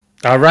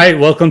All right,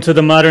 welcome to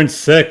the Modern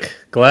Sikh.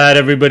 Glad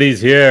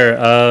everybody's here.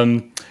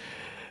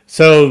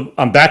 So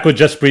I'm back with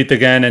Jaspreet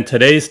again, and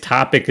today's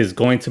topic is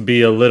going to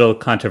be a little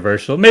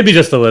controversial, maybe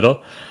just a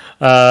little.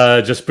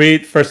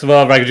 Jaspreet, first of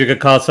all, Waheguru Ji Ka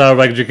Khalsa,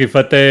 Waheguru Ji Ki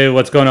Fateh.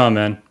 What's going on,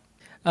 man?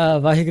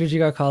 Vaheguru Ji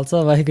Ka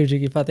Khalsa, Vaheguru Ji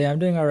Ki Fateh. I'm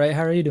doing all right.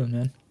 How are you doing,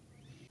 man?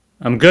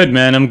 I'm good,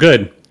 man. I'm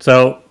good.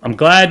 So I'm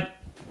glad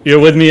you're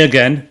with me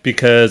again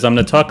because I'm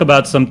going to talk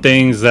about some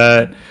things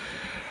that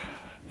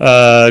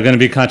are going to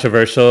be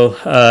controversial.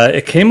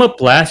 It came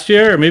up last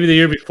year or maybe the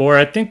year before.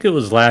 I think it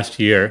was last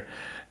year,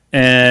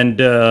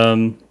 and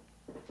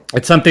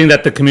it's something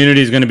that the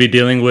community is going to be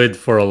dealing with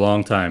for a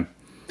long time.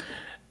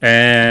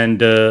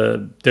 And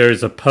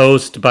there's a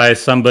post by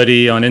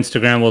somebody on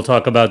Instagram we'll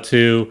talk about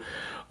too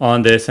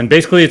on this. And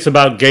basically, it's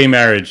about gay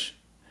marriage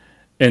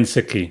in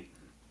Sikhi.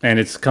 And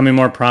it's coming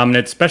more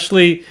prominent,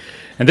 especially.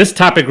 And this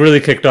topic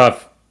really kicked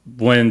off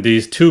when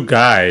these two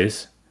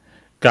guys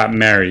got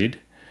married.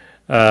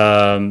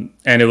 And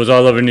it was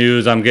all over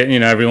news. I'm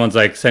getting, everyone's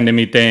like sending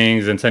me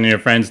things and sending your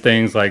friends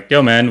things like,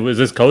 yo, man, is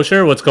this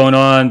kosher? What's going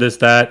on? This,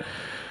 that.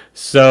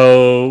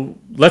 So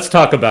let's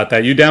talk about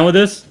that. You down with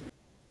this?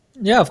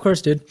 Yeah, of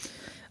course, dude.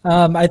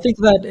 I think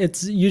that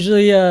it's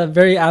usually a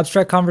very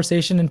abstract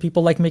conversation and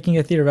people like making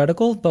it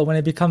theoretical, but when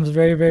it becomes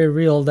very, very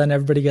real, then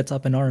everybody gets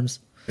up in arms.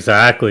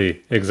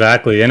 Exactly,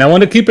 exactly. And I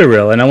want to keep it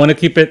real and I want to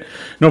keep it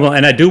normal.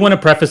 And I do want to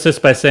preface this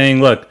by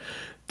saying, look,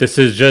 this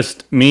is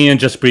just me and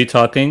Jaspreet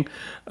talking.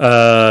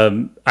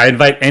 I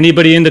invite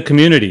anybody in the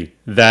community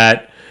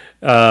that,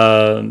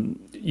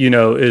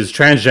 is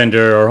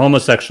transgender or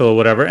homosexual or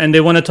whatever, and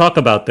they want to talk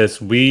about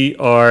this.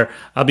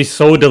 I'll be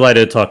so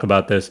delighted to talk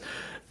about this.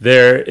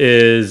 There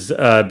is,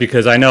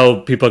 because I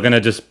know people are going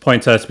to just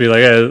point to us, be like,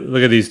 hey,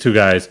 look at these two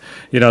guys.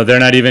 They're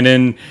not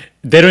even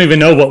they don't even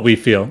know what we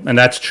feel. And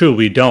that's true,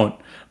 we don't.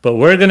 But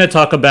we're going to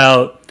talk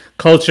about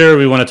culture.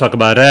 We want to talk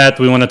about that.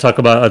 We want to talk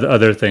about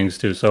other things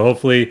too. So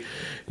hopefully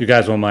you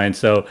guys won't mind.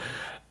 So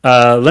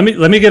let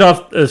me get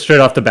off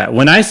straight off the bat.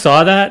 When I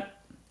saw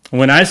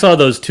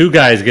those two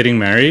guys getting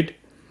married,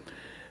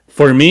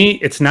 for me,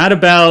 it's not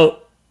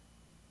about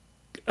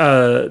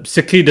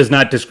Sikhi does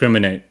not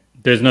discriminate.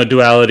 There's no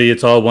duality.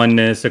 It's all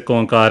oneness, Sikh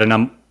Onkar, and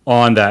I'm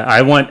on that.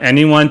 I want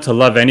anyone to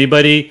love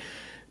anybody,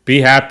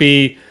 be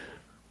happy,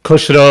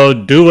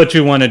 kushro, do what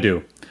you want to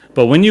do.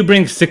 But when you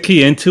bring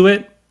Sikhi into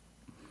it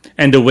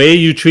and the way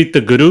you treat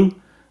the guru,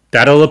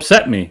 that'll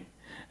upset me.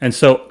 And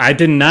so I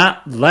did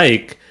not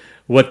like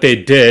what they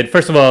did.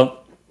 First of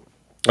all,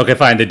 okay,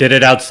 fine. They did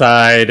it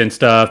outside and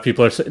stuff.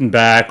 People are sitting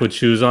back with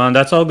shoes on.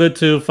 That's all good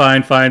too.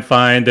 Fine, fine,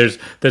 fine. There's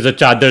a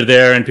chadar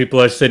there and people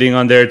are sitting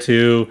on there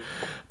too.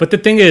 But the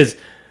thing is,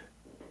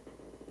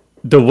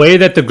 the way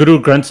that the Guru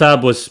Granth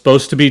Sahib was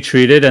supposed to be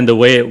treated and the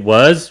way it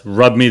was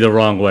rubbed me the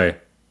wrong way.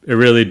 It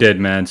really did,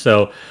 man.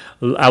 So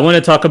I want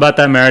to talk about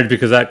that marriage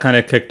because that kind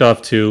of kicked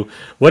off too.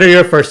 What are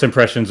your first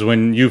impressions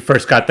when you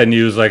first got the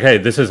news? Like, hey,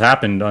 this has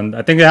happened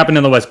I think it happened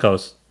in the West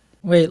Coast.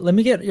 Wait, let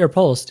me get your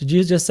pulse. Did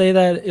you just say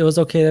that it was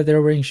okay that they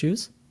were wearing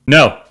shoes?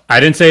 No, I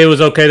didn't say it was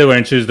okay to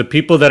wear shoes. The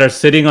people that are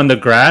sitting on the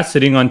grass,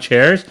 sitting on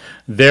chairs,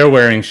 they're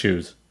wearing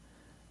shoes.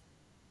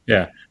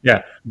 Yeah,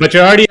 yeah. But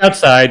you're already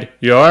outside.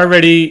 You're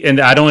already, and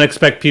I don't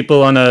expect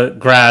people on the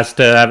grass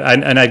to have,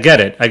 and I get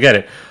it. I get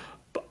it.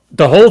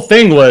 The whole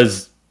thing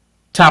was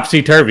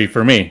topsy turvy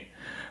for me.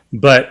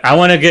 But I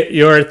want to get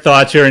your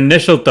thoughts, your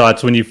initial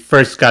thoughts when you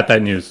first got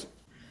that news.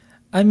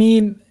 I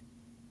mean,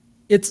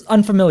 it's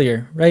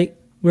unfamiliar, right?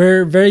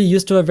 We're very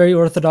used to a very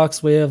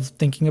orthodox way of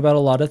thinking about a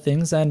lot of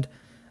things. And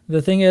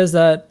the thing is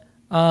that,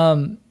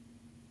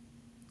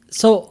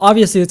 so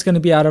obviously it's going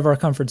to be out of our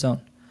comfort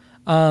zone.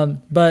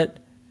 But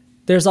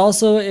there's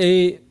also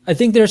I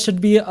think there should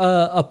be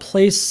a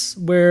place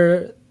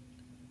where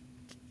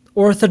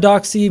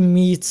orthodoxy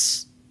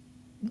meets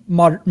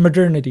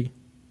modernity,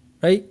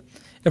 right?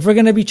 If we're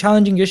going to be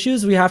challenging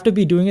issues, we have to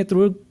be doing it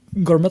through a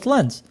Gurmat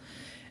lens.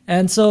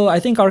 And so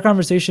I think our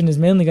conversation is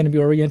mainly going to be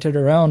oriented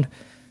around,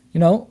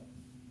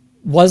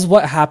 was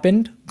what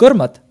happened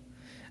Gurmat?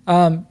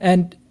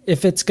 And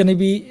if it's going to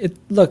be,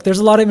 look, there's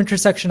a lot of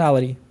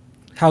intersectionality.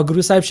 How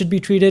Guru Sahib should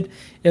be treated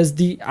is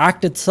the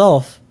act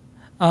itself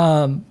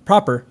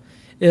proper,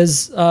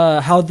 is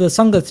how the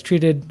Sangat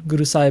treated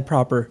Guru Sahib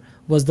proper,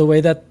 was the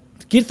way that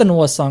Kirtan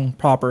was sung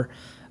proper.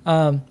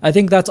 I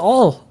think that's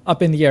all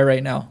up in the air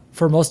right now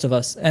for most of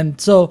us. And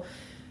so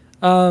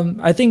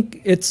I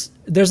think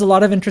there's a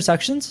lot of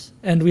intersections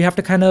and we have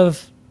to kind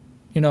of,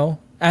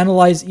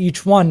 analyze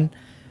each one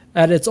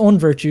at its own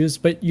virtues,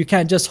 but you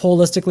can't just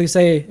holistically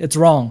say it's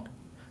wrong,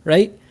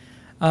 right?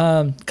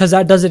 Because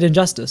that does it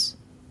injustice.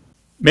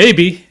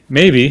 Maybe.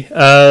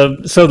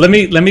 So let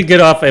me get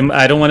off.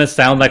 I don't want to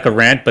sound like a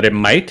rant, but it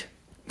might.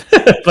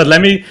 But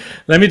let me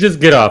just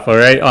get off. All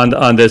right,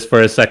 on this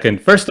for a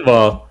second. First of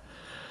all,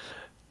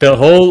 the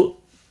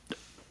whole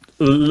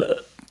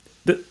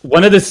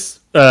one of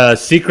the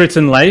secrets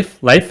in life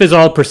is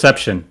all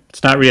perception.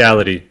 It's not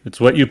reality. It's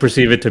what you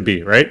perceive it to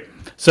be, right?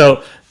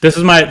 So these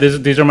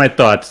are my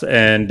thoughts.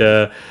 And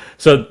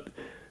so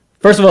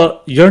first of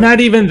all, you're not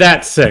even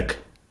that sick.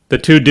 The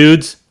two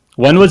dudes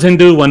One was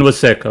Hindu, one was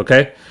Sikh.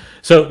 Okay,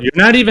 so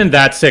you're not even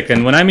that sick.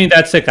 And when I mean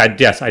that sick,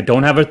 yes, I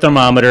don't have a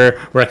thermometer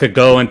where I could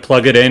go and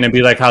plug it in and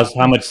be like,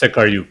 how much sick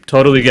are you?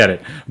 Totally get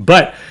it.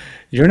 But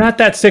you're not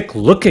that sick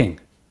looking.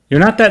 You're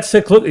not that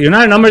sick. You're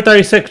not an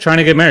Amritari sick trying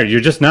to get married.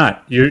 You're just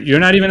not. You're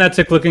not even that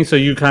sick looking. So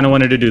you kind of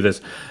wanted to do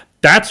this.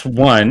 That's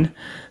one.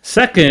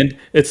 Second,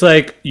 it's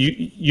like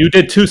you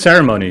did two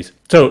ceremonies.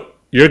 So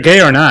you're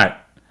gay or not.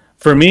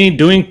 For me,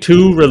 doing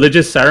two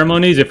religious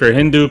ceremonies, if you're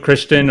Hindu,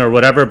 Christian, or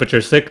whatever, but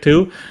you're Sikh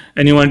too,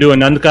 and you want to do a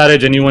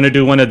Nandkaraj and you want to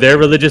do one of their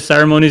religious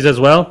ceremonies as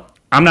well,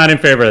 I'm not in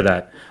favor of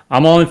that.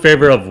 I'm all in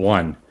favor of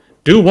one.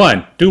 Do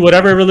one. Do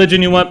whatever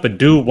religion you want, but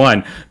do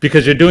one.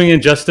 Because you're doing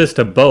injustice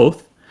to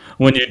both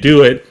when you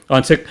do it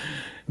on Sikh.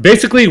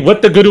 Basically,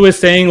 what the Guru is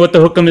saying, what the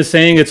Hukam is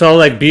saying, it's all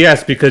like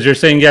BS because you're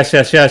saying yes,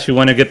 yes, yes, you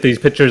want to get these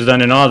pictures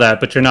done and all that,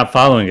 but you're not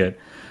following it.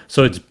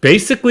 So it's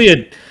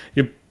basically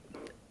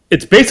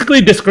it's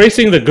basically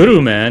disgracing the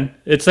Guru, man.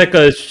 It's like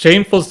a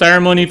shameful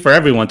ceremony for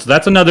everyone. So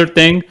that's another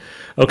thing.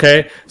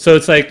 Okay, so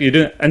it's like you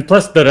do, and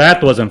plus the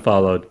rat wasn't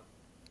followed.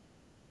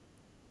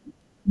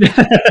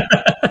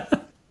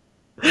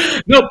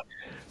 No,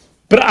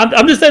 but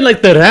I'm just saying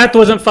like the rat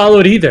wasn't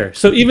followed either.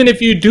 So even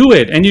if you do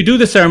it and you do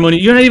the ceremony,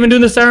 you're not even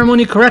doing the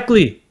ceremony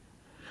correctly.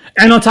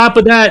 And on top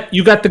of that,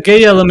 you got the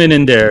gay element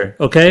in there,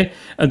 okay?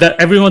 And that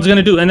everyone's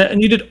gonna do,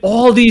 and you did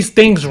all these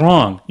things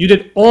wrong. You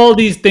did all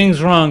these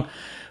things wrong.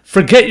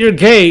 Forget you're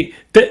gay.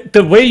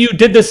 The way you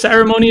did the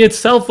ceremony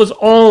itself was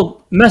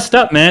all messed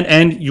up, man.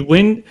 And you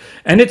win,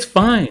 and it's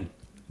fine.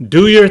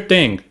 Do your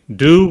thing.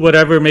 Do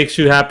whatever makes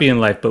you happy in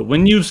life. But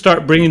when you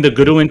start bringing the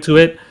guru into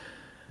it,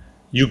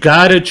 you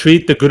gotta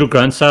treat the Guru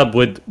Granth Sahib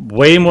with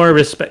way more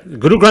respect.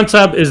 Guru Granth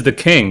Sahib is the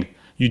king.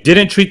 You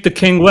didn't treat the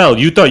king well.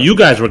 You thought you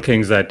guys were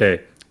kings that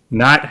day.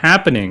 Not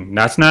happening.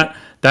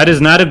 That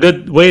is not a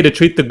good way to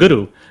treat the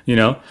guru, you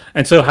know?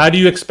 And so how do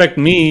you expect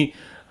me,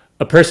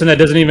 a person that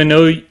doesn't even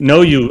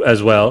know you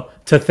as well,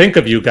 to think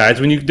of you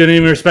guys when you didn't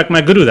even respect my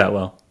guru that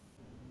well?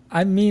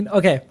 I mean,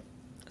 okay.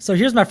 So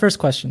here's my first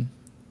question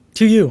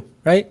to you,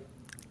 right?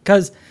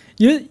 Because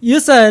you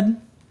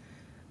said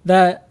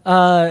that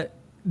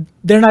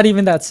they're not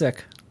even that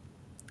sick.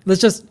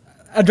 Let's just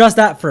address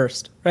that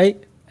first,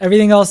 right?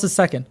 Everything else is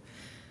second.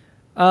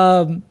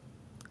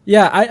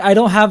 Yeah, I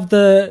don't have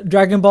the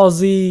Dragon Ball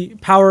Z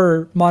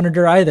power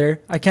monitor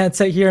either. I can't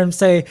sit here and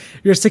say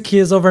your Sikhi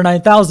is over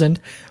 9,000.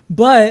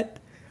 But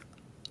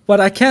what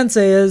I can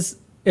say is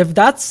if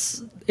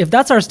that's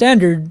our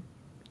standard,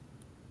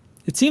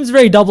 it seems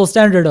very double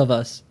standard of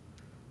us.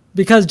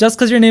 Because just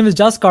because your name is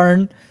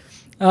Jaskarn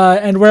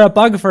and wear a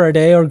pug for a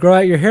day or grow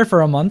out your hair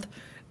for a month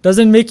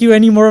doesn't make you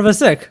any more of a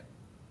Sikh.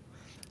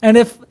 And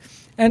if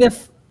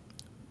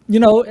you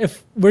know,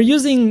 if we're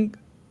using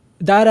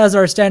that as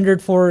our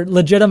standard for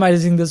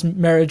legitimizing this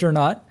marriage or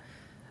not,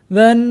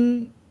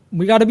 then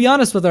we got to be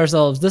honest with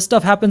ourselves. This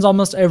stuff happens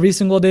almost every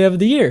single day of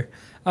the year.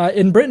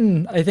 In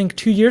Britain, I think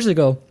 2 years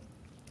ago,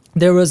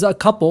 there was a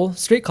couple,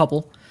 straight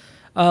couple.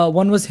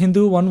 One was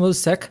Hindu, one was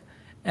Sikh,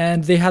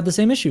 and they had the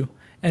same issue.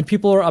 And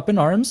people are up in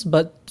arms,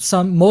 but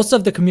most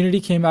of the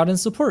community came out in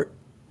support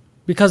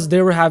because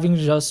they were having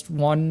just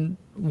one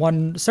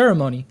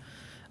ceremony.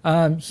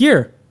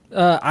 Here,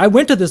 I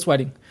went to this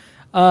wedding.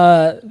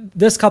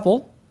 This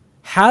couple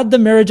had the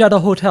marriage at a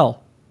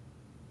hotel,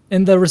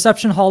 in the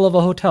reception hall of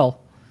a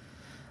hotel.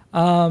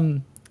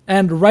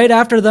 And right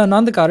after the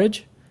Anand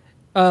Karaj,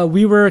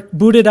 we were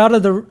booted out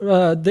of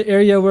the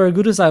area where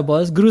Guru Sahib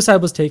was. Guru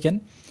Sahib was taken.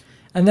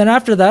 And then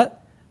after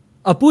that,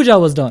 a puja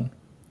was done.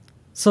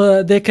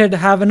 So they could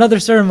have another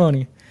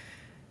ceremony.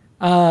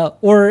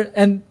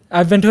 And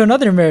I've been to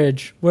another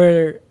marriage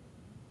where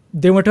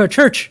they went to a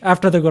church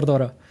after the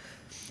Gurdwara.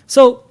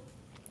 So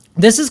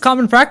this is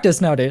common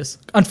practice nowadays.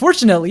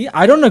 Unfortunately,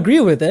 I don't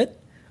agree with it.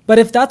 But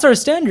if that's our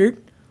standard,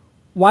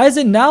 why is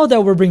it now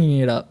that we're bringing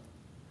it up?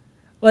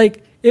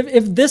 Like,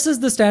 if this is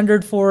the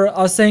standard for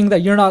us saying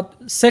that you're not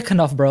sick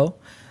enough, bro,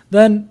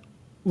 then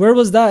where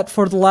was that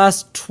for the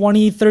last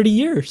 20, 30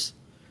 years?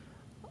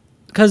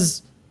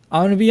 Because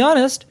I'm going to be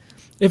honest,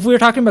 if we were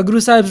talking about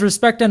Guru Sahib's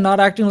respect and not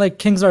acting like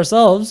kings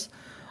ourselves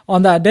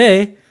on that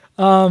day,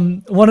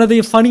 one of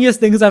the funniest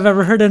things I've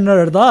ever heard in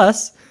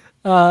Ardas,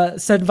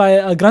 said by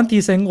a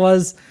Granthi Singh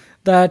was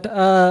that,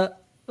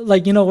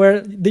 like, you know,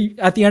 where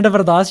at the end of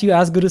Ardas, you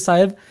ask Guru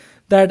Sahib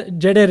that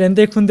ਜਿਹੜੇ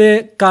ਰਹਿੰਦੇ ਖੁੰਦੇ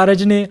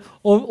ਕਾਰਜ ਨੇ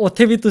ਉਹ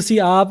ਉੱਥੇ ਵੀ ਤੁਸੀਂ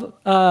ਆਪ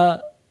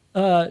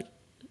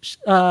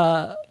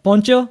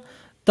ਪਹੁੰਚੋ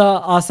ਤਾਂ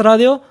ਆਸਰਾ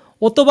ਦਿਓ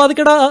ਉਸ ਤੋਂ ਬਾਅਦ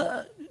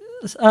ਕਿਹੜਾ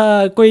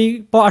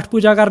ਕੋਈ ਪਾਠ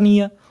ਪੂਜਾ ਕਰਨੀ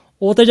ਆ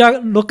ਉਹ ਤੇ ਜਾ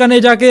ਲੋਕਾਂ ਨੇ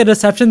ਜਾ ਕੇ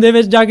ਰਿਸੈਪਸ਼ਨ ਦੇ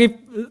ਵਿੱਚ ਜਾ ਕੇ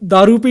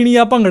ਦਾਰੂ ਪੀਣੀ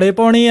ਆ ਭੰਗੜੇ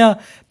ਪਾਉਣੇ ਆ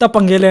ਤਾਂ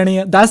ਪੰਗੇ ਲੈਣੇ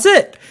ਆ that's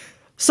it.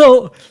 So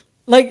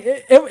like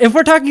if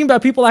we're talking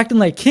about people acting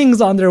like kings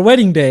on their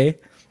wedding day,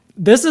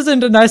 this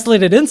isn't an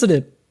isolated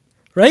incident,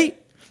 right?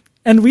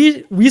 And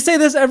we say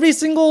this every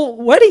single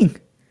wedding.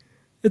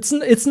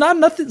 It's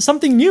not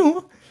something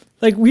new.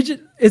 Like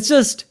it's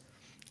just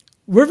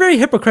we're very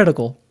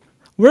hypocritical.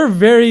 We're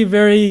very,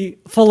 very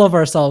full of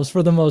ourselves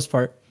for the most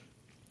part.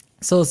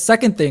 So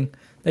second thing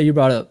that you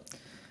brought up,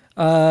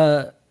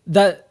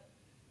 that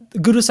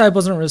Guru Sahib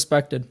wasn't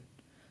respected.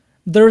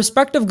 the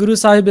respect of Guru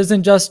Sahib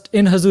isn't just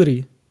in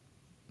Hazuri.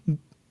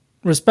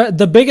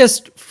 The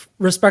biggest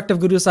respect of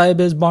Guru Sahib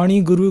is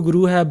Bani Guru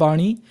Guru hai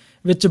Bani,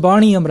 vich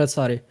Bani Amrit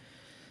Sare.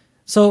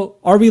 So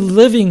are we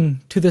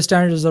living to the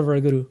standards of our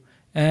Guru?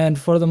 And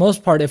for the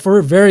most part, if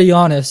we're very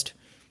honest,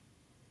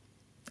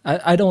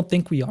 I don't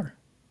think we are.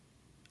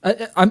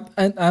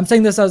 I'm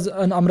saying this as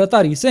an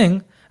Amritari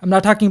Singh. I'm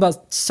not talking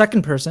about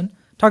second person,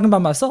 I'm talking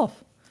about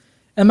myself.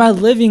 Am I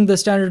living the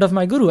standard of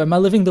my Guru? Am I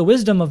living the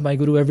wisdom of my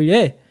Guru every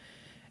day?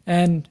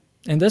 And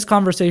in this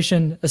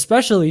conversation,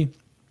 especially,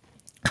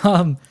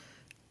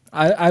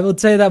 I would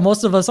say that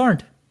most of us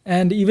aren't.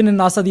 And even in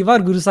Nasa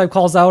Divar, Guru Sahib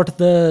calls out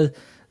the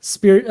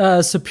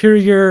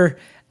superior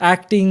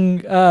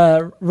acting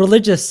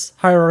religious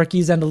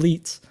hierarchies and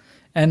elites.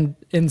 And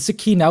in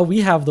Sikhi now,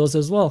 we have those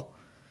as well.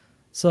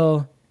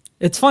 So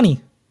it's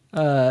funny.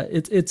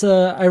 It's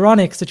a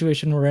ironic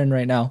situation we're in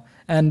right now.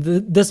 And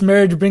this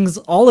marriage brings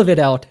all of it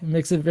out. It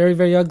makes it very,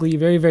 very ugly,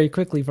 very, very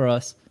quickly for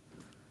us.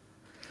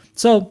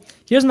 So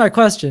here's my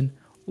question.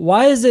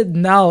 Why is it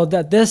now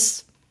that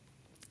this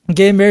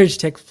gay marriage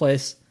takes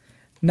place,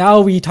 now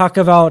we talk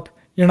about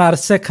you're not a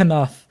Sikh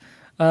enough,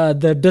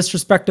 the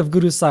disrespect of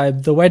Guru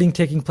Sahib, the wedding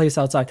taking place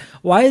outside?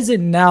 Why is it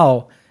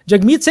now?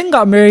 Jagmeet Singh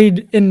got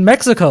married in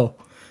Mexico,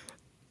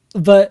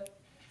 but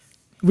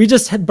we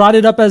just had brought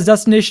it up as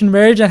destination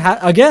marriage, and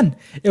again,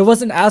 it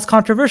wasn't as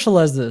controversial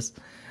as this.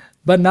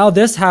 But now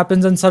this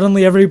happens, and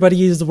suddenly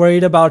everybody is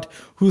worried about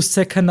who's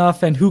Sikh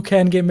enough and who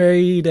can get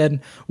married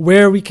and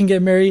where we can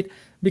get married.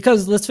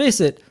 Because let's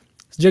face it,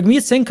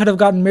 Jagmeet Singh could have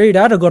gotten married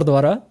at a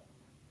Gurdwara.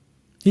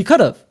 He could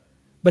have,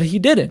 but he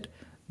didn't.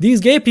 These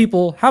gay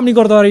people, how many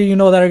Gurdwara do you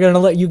know that are going to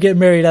let you get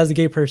married as a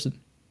gay person?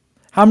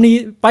 How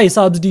many Bhai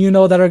Sahibs do you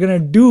know that are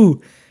going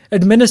to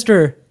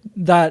administer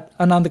that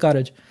Anand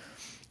Karaj?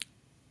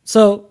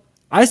 So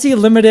I see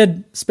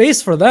limited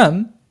space for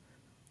them.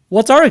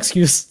 What's our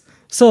excuse?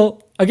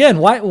 So again,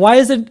 why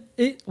is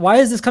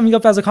this coming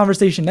up as a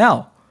conversation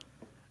now?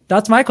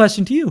 That's my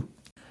question to you.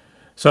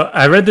 So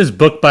I read this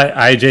book by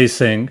I.J.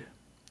 Singh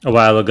a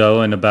while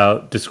ago and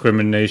about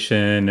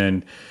discrimination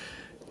and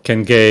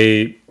can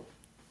gay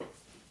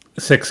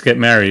Sikhs get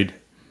married.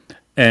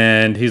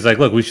 And he's like,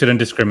 look, we shouldn't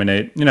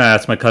discriminate. I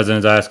ask my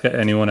cousins, I ask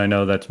anyone I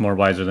know that's more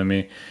wiser than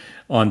me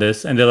on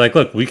this. And they're like,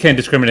 look, we can't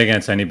discriminate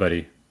against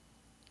anybody.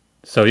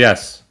 So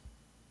yes.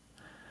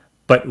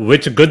 But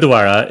which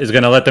Gurdwara is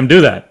going to let them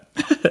do that?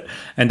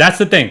 And that's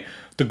the thing.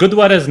 The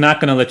Gurdwara is not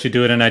going to let you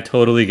do it, and I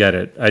totally get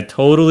it. I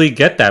totally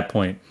get that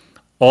point.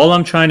 All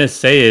I'm trying to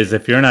say is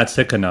if you're not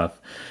Sikh enough,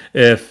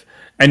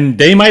 and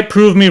they might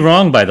prove me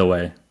wrong, by the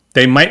way.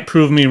 They might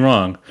prove me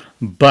wrong.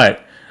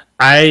 But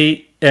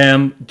I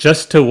am,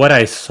 just to what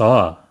I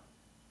saw,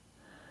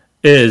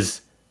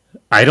 is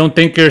I don't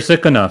think you're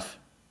Sikh enough.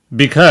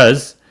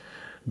 Because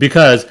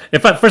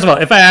first of all,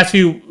 if I ask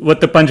you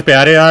what the Panch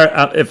Pyare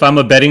are, if I'm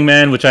a betting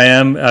man, which I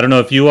am, I don't know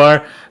if you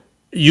are,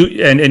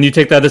 and you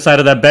take the other side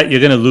of that bet,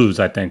 you're going to lose,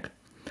 I think.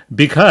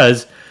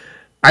 Because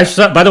I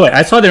saw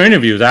their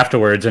interviews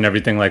afterwards and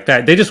everything like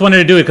that. They just wanted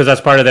to do it because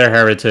that's part of their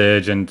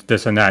heritage and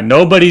this and that.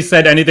 Nobody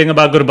said anything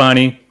about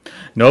Gurbani.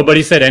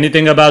 Nobody said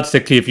anything about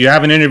Sikhi. If you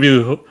have an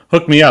interview,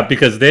 hook me up,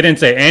 because they didn't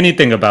say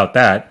anything about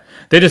that.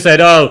 They just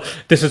said, oh,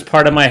 this is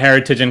part of my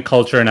heritage and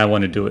culture and I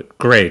want to do it.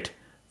 Great.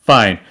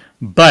 Fine.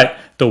 But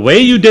the way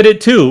you did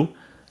it too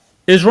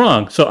is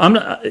wrong. So I'm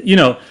not,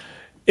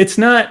 it's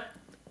not,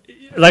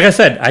 like I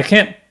said, I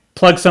can't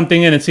plug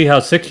something in and see how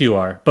sick you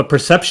are, but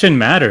perception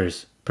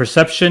matters.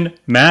 Perception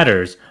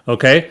matters,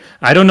 okay?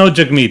 I don't know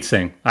Jagmeet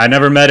Singh. I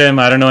never met him.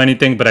 I don't know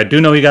anything, but I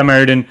do know he got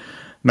married in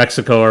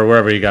Mexico or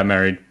wherever he got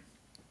married.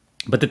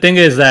 But the thing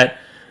is that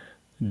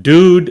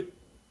dude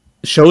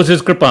shows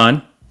his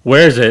kripan,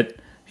 wears it.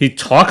 He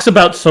talks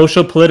about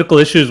social political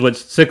issues, which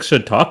Sikhs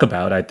should talk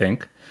about, I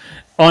think,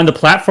 on the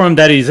platform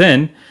that he's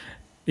in.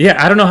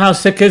 Yeah, I don't know how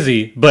Sikh is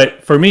he,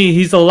 but for me,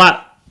 he's a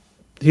lot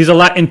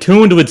in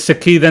tune with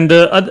Sikhi than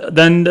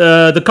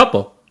the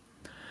couple,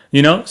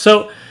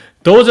 So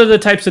those are the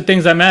types of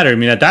things that matter. I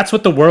mean, that's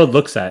what the world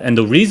looks at. And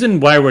the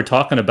reason why we're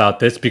talking about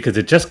this, because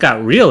it just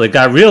got real. It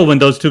got real when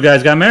those two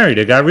guys got married.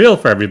 It got real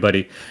for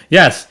everybody.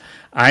 Yes,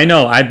 I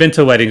know. I've been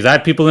to weddings. I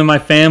have people in my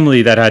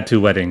family that had 2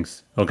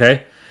 weddings.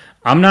 Okay.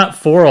 I'm not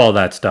for all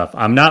that stuff.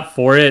 I'm not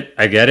for it.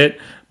 I get it.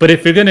 But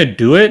if you're going to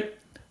do it,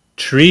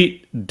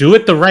 do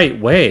it the right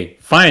way.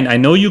 Fine. I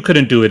know you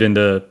couldn't do it in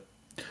the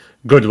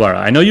Gurdwara.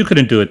 I know you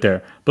couldn't do it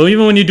there. But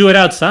even when you do it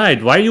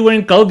outside, why are you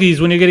wearing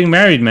kalgis when you're getting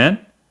married, man?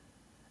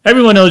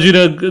 Everyone knows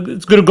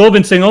it's Guru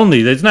Gobind Singh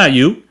only. It's not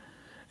you.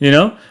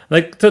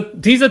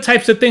 These are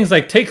types of things,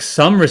 like, take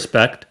some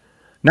respect.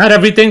 Not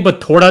everything, but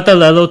thoda ta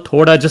lelo,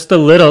 thoda, just a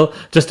little,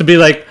 just to be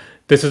like,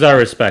 this is our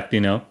respect,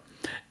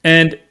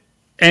 And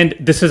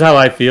this is how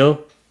I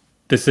feel.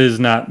 This is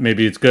not,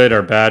 maybe it's good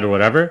or bad or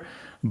whatever.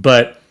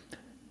 But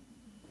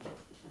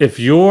if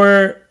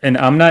and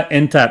I'm not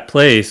in that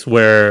place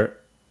where,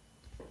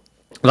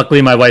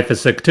 luckily my wife is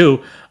sick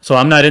too, so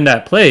I'm not in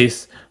that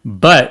place,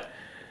 but,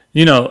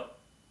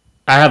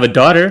 I have a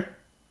daughter,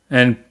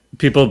 and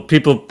people are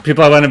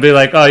going to be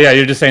like, oh yeah,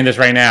 you're just saying this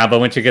right now, but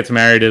when she gets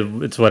married,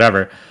 it's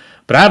whatever.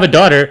 But I have a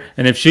daughter,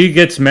 and if she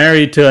gets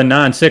married to a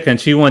non-Sikh and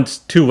she wants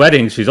 2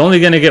 weddings, she's only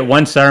going to get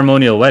one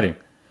ceremonial wedding.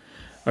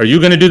 Are you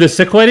going to do the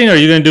Sikh wedding, or are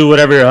you going to do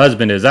whatever your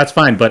husband is? That's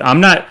fine. But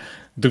I'm not,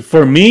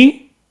 for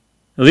me,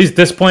 at least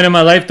this point in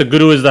my life, the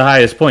guru is the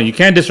highest point. You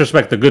can't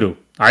disrespect the guru.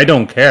 I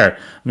don't care.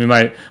 I mean,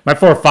 my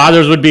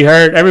forefathers would be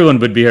hurt. Everyone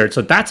would be hurt.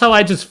 So that's how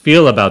I just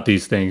feel about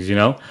these things, you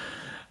know?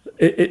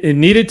 It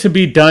needed to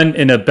be done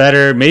in a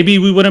better, maybe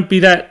I wouldn't be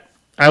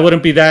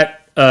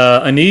that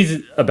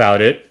uneasy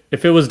about it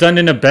if it was done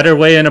in a better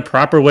way, in a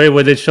proper way,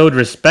 where they showed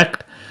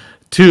respect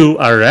to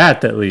our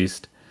rat at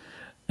least.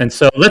 And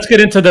so let's get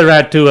into the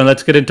rat too, and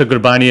let's get into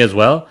Gurbani as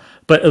well.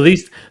 But at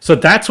least, so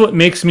that's what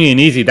makes me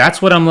uneasy.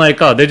 That's what I'm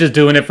like, oh, they're just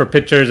doing it for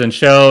pictures and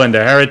show and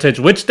their heritage,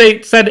 which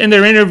they said in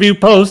their interview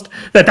post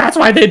that that's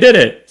why they did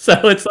it. So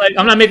it's like,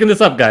 I'm not making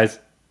this up, guys.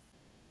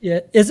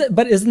 Yeah,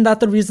 but isn't that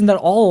the reason that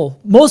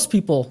most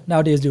people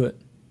nowadays do it?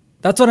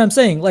 That's what I'm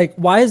saying. Like,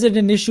 why is it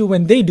an issue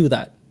when they do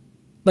that?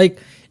 Like,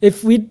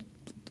 if we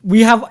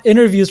have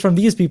interviews from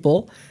these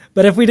people,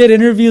 but if we did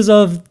interviews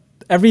of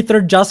every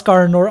third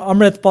Jaskaran or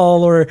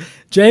Amritpal or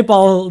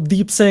Jaypal,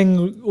 Deep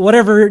Singh,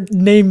 whatever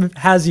name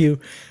has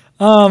you,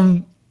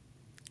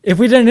 if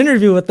we did an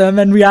interview with them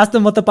and we asked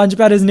them what the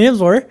Panchpyares names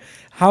were,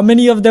 how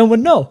many of them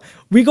would know?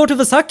 We go to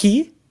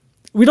Vaisakhi.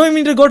 We don't even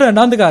need to go to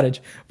Anand Garage.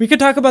 We could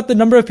talk about the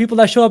number of people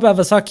that show up at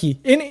Vaisakhi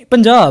in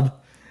Punjab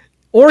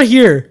or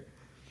here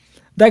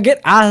that get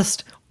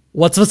asked,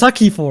 what's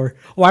Vaisakhi for?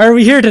 Why are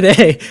we here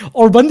today?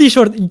 Or Bandi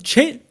Shor,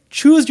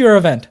 choose your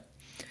event.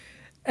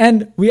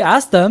 And we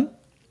ask them,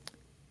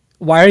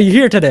 why are you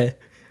here today?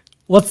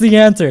 What's the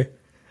answer?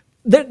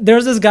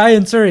 There's this guy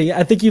in Surrey.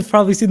 I think you've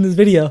probably seen this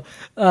video.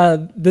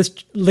 This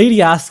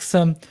lady asks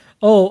him,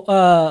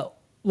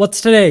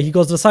 what's today? He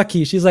goes,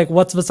 Vaisakhi. She's like,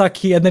 what's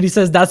Vaisakhi? And then he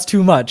says, that's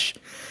too much.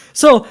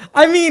 So,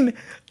 I mean,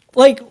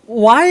 like,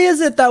 why is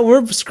it that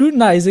we're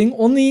scrutinizing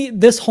only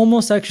this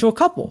homosexual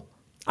couple?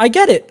 I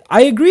get it.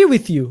 I agree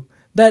with you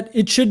that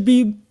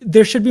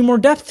there should be more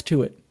depth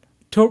to it,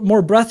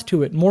 more breadth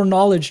to it, more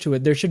knowledge to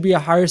it. There should be a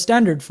higher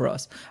standard for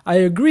us. I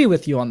agree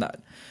with you on that.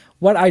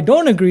 What I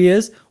don't agree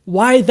is,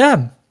 why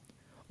them?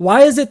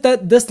 Why is it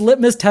that this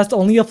litmus test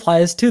only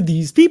applies to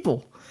these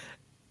people?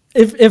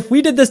 If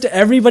we did this to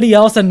everybody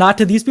else and not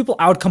to these people,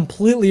 I would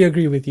completely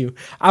agree with you.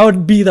 I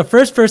would be the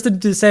first person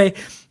to say,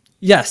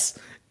 yes,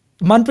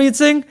 Manpreet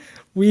Singh,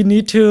 we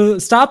need to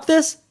stop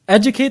this,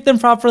 educate them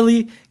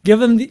properly, give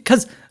them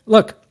because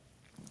look,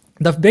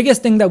 the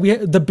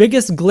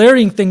biggest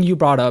glaring thing you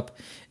brought up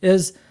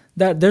is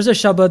that there's a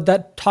shabad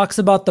that talks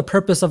about the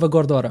purpose of a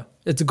gurdwara.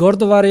 It's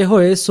gurdware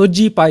hoye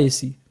soji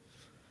paisi.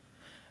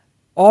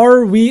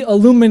 Are we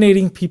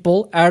illuminating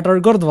people at our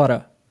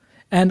gurdwara?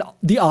 And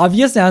the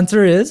obvious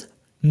answer is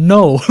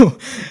no.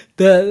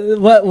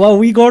 What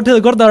we go to the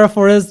gurdwara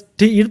for is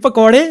to eat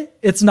pakode.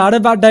 It's not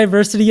about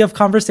diversity of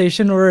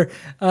conversation or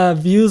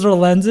views or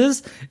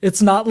lenses.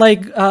 It's not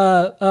like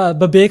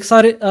Babek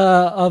Sar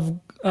of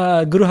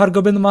Guru Har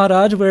Gobind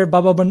Maharaj, where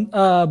Baba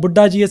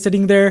Buddha Ji is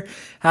sitting there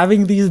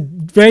having these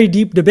very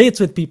deep debates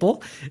with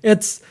people.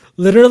 It's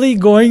literally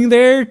going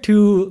there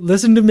to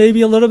listen to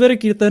maybe a little bit of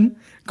kirtan,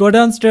 go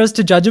downstairs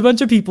to judge a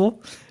bunch of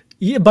people,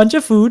 eat a bunch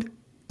of food,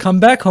 come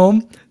back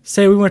home,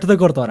 say we went to the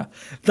Gurdwara.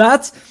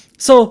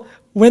 So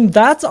when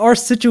that's our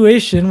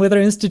situation with our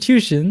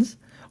institutions,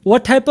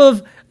 what type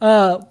of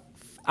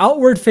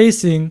outward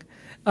facing,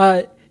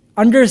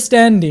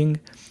 understanding,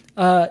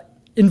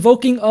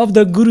 invoking of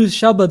the Guru's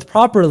Shabad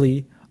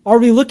properly are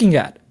we looking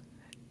at?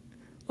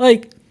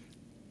 Like,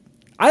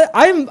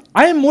 I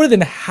am more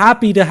than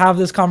happy to have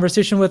this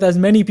conversation with as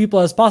many people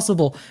as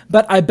possible,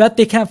 but I bet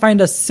they can't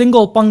find a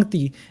single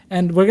pankti,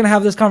 and we're going to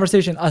have this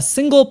conversation, a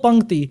single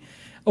pankti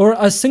or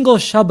a single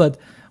shabad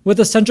with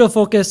a central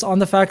focus on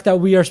the fact that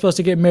we are supposed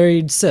to get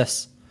married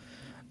cis.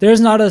 There's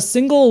not a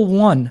single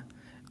one.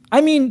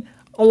 I mean,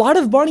 a lot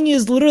of Bani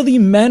is literally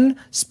men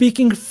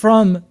speaking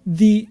from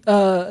the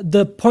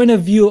point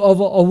of view of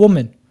a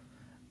woman.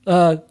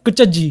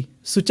 Kuchaji,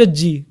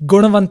 Suchaji,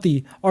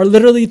 Gunavanti are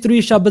literally 3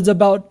 shabads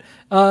about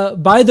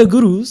by the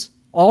gurus,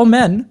 all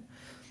men,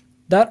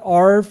 that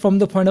are from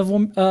the point of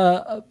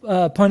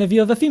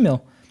view of a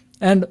female.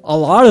 And a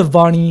lot of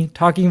Bani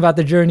talking about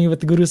the journey with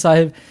the Guru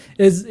Sahib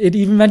it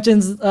even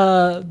mentions,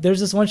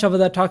 there's this one shabad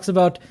that talks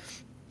about,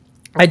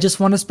 I just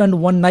want to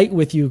spend one night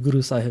with you,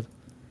 Guru Sahib.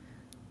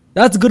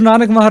 That's Guru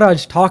Nanak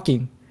Maharaj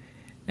talking.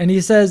 And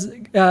he says,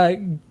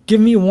 give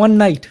me one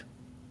night.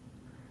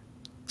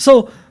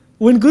 So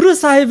when Guru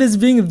Sahib is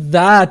being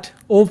that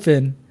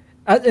open,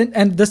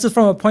 and this is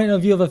from a point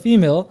of view of a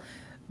female,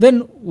 then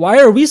why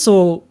are we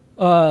so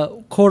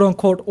quote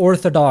unquote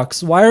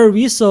orthodox? Why are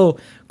we so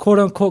quote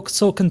unquote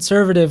so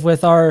conservative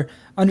with our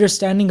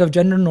understanding of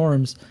gender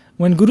norms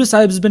when Guru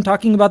Sahib has been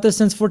talking about this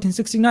since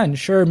 1469?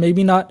 Sure,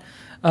 maybe not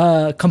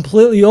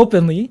completely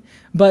openly,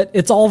 but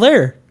it's all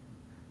there.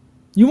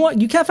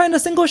 You can't find a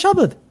single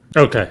shabad.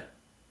 Okay.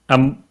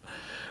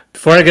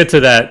 Before I get to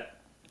that,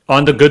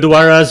 on the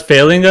Gurdwaras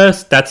failing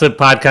us, that's a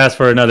podcast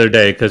for another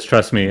day, because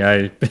trust me,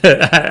 I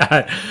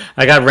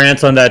got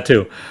rants on that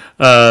too.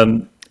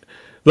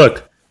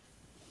 Look,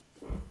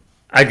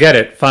 I get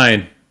it.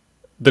 Fine.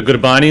 The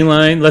Gurbani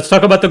line. Let's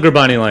talk about the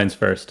Gurbani lines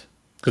first,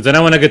 because then I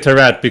want to get to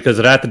Rat,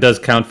 because Rat does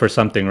count for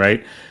something,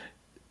 right?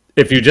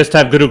 If you just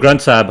have Guru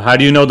Granth Sahib, how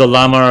do you know the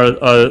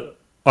Lama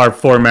are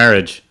for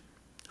marriage?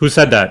 Who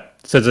said that?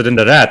 Says it in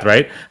the Rat,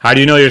 right? How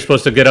do you know you're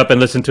supposed to get up and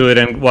listen to it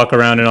and walk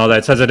around and all that?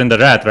 It says it in the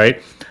Rat,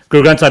 right?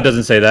 Guru Granth Sahib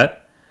doesn't say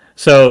that.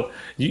 So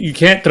you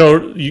can't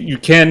you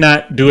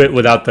cannot do it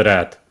without the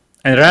Rat.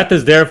 And Rat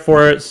is there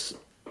for a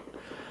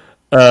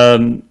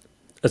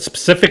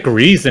specific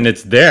reason.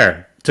 It's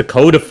there to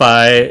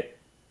codify,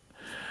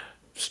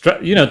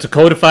 to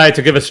codify,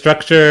 to give a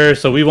structure,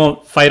 so we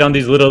won't fight on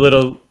these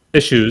little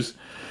issues.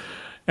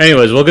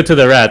 Anyways, we'll get to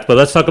the Rat, but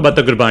let's talk about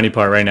the Gurbani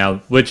part right now,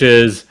 which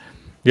is,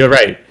 you're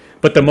right.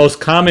 But the most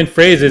common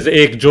phrase is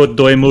Ek Jot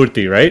Doi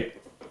Murti, right?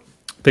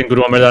 I think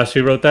Guru Amar Das Ji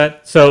wrote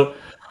that. So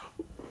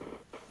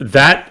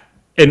that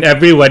in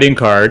every wedding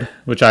card,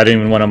 which I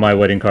didn't even want on my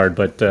wedding card,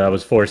 but I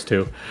was forced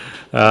to.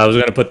 I was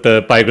going to put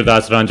the Pai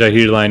Gurdas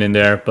Ranjahir line in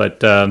there, but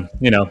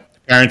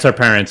parents are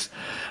parents.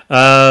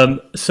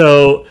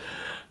 So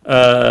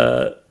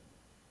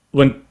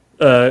when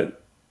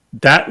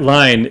that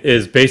line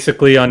is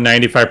basically on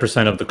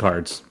 95% of the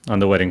cards, on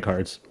the wedding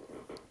cards.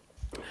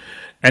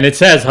 And it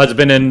says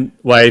husband and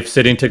wife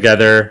sitting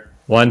together,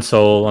 one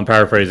soul. I'm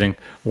paraphrasing,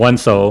 one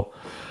soul.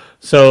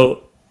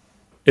 So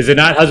is it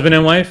not husband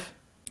and wife?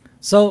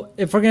 So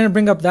if we're going to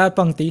bring up that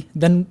pankti,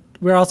 then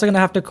we're also going to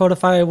have to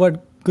codify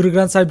what Guru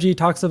Granth Sahib Ji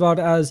talks about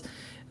as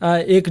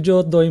Ek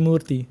Jot Doi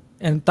Murti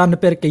and Tan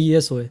Per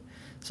Kaiye Soe.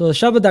 So the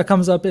shabad that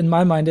comes up in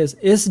my mind is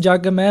Is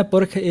jag mein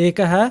purkh ek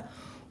hai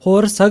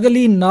hor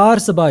sagali nar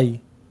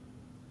sabai.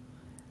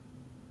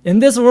 In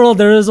this world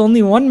there is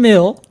only one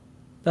male,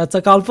 that's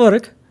Akal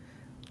Purkh,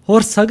 hor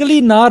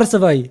sagali nar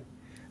sabai.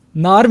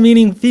 Nar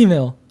meaning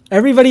female.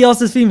 Everybody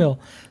else is female.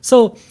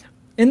 So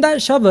in that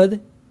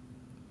shabad,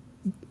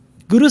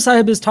 Guru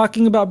Sahib is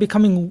talking about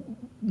becoming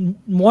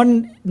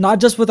one, not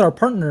just with our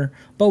partner,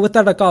 but with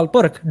that Akal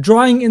Purkh,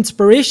 drawing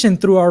inspiration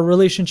through our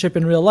relationship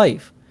in real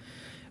life.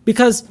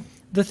 Because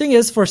the thing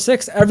is, for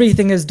Sikhs,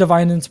 everything is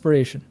divine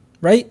inspiration,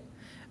 right?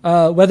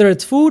 Whether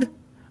it's food,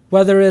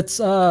 whether it's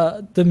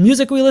the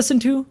music we listen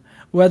to,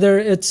 whether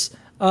it's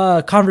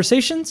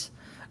conversations,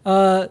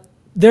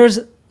 there's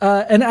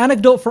an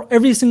anecdote for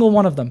every single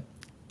one of them,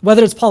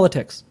 whether it's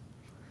politics.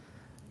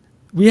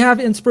 We have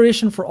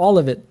inspiration for all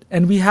of it,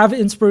 and we have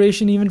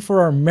inspiration even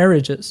for our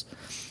marriages.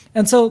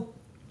 And so,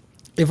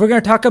 if we're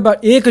going to talk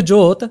about Ek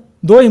Jot,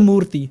 Doi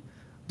Murti,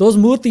 those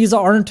murtis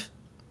aren't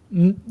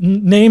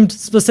named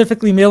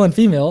specifically male and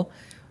female.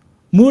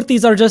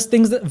 Murtis are just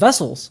things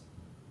vessels.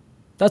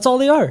 That's all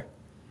they are.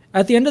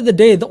 At the end of the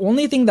day, the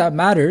only thing that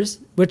matters,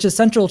 which is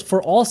central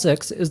for all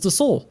Sikhs, is the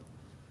soul.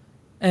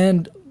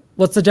 And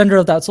what's the gender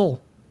of that soul?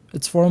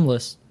 It's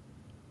formless.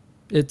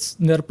 It's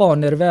nirpa,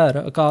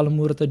 nirvair, akal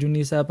murta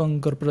juni sapang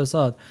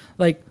gurprasad.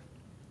 Like,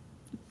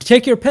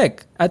 take your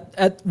pick.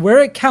 At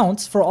where it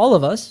counts for all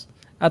of us,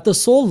 at the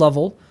soul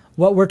level,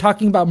 what we're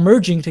talking about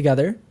merging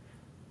together,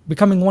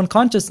 becoming one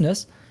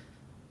consciousness,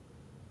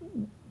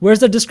 where's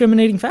the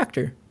discriminating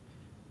factor?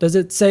 Does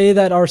it say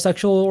that our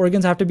sexual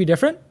organs have to be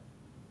different?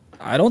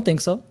 I don't think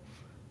so.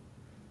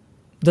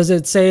 Does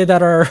it say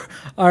that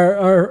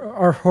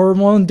our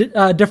hormone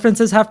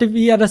differences have to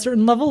be at a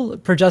certain level?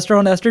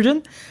 Progesterone,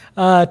 estrogen,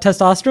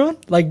 testosterone?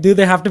 Like, do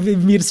they have to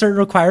meet certain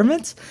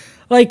requirements?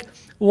 Like,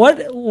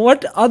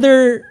 what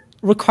other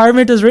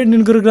requirement is written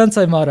in Guru Granth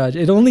Sahib Maharaj?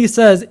 It only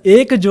says,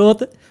 Ek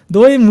Jot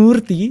Doi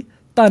Murti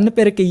Tan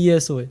Per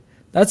Kaiye Soe.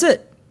 That's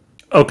it.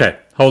 Okay,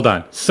 hold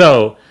on.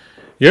 So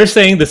you're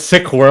saying the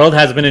Sikh world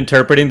has been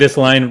interpreting this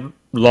line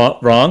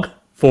wrong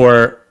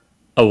for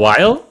a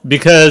while?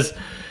 Because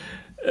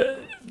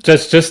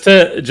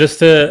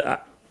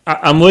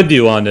I'm with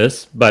you on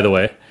this, by the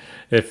way.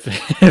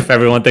 If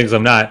everyone thinks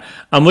I'm not,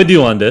 I'm with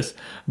you on this.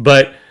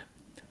 But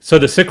so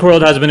the Sikh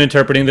world has been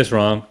interpreting this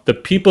wrong. The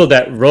people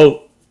that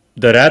wrote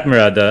the Rat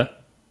Murada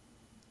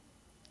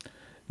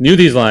knew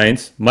these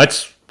lines.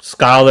 Much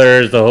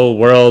scholars, the whole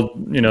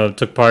world,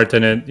 took part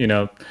in it,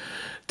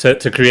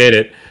 to create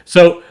it.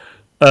 So,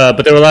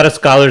 but there were a lot of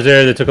scholars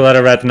there. They took a lot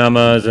of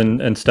Ratnamas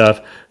and stuff.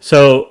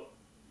 So,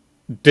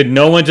 did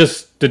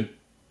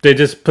they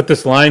just put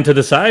this line to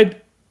the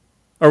side,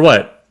 or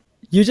what?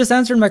 You just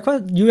answered my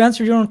question. You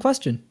answered your own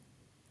question,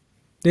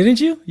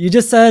 didn't you? You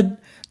just said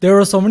there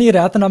were so many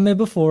Ratname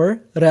before,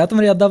 Rat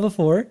Maryada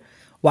before.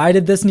 Why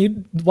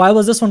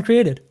was this one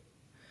created?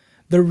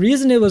 The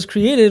reason it was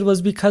created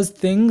was because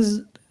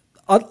things,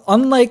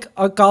 unlike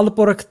Akal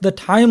Purkh, the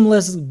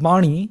timeless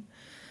Bani,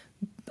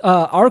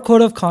 our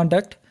code of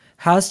conduct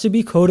has to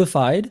be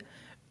codified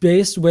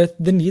based with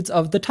the needs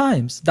of the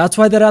times. That's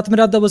why the Rat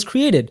Mirada was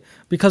created,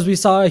 because we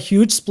saw a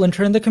huge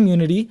splinter in the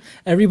community.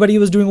 Everybody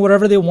was doing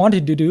whatever they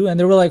wanted to do, and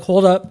they were like,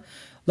 hold up,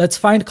 let's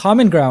find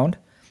common ground.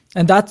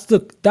 And that's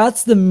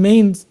the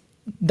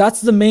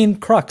main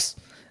crux.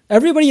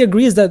 Everybody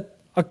agrees that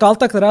Akal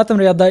Takht Rat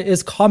Mirada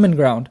is common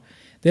ground.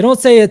 They don't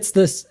say it's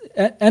this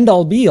end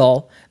all be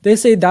all. They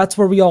say that's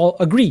where we all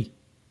agree.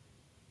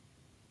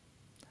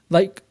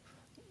 Like,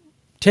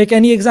 take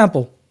any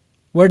example.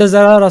 Where does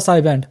Zara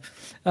Sahib end?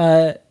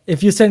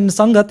 If you sit in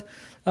Sangat,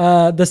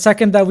 the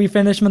second that we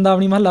finish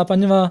Mandavani Mahalla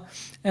Panjama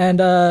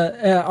and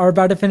are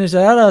about to finish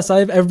Dara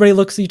Sahib, everybody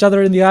looks each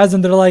other in the eyes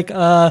and they're like,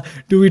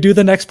 do we do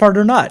the next part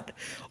or not?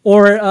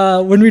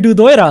 Or when we do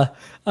Doira,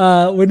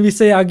 when we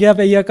say Agya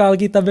Paiya Kal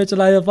Ki Tabe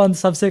Chalaya Pand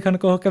Sabse Khan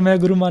Ko Hukam Hai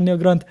Guru Manyo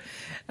Granth.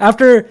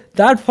 After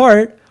that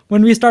part,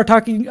 when we start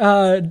talking,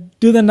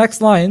 do the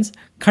next lines,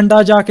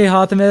 Khanda Jaake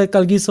Haath Mein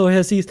Kalgi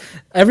Sohe Sis,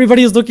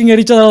 everybody is looking at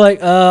each other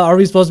like, are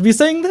we supposed to be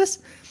saying this?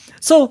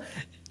 So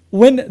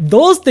when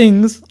those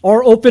things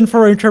are open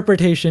for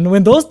interpretation,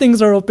 when those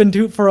things are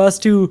open for us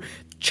to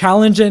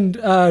challenge and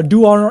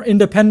do our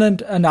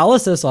independent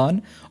analysis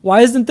on,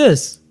 why isn't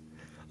this?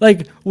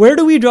 Like, where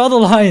do we draw the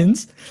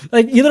lines?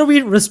 Like, either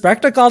we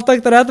respect Akal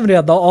Takht Rahat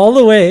Maryada all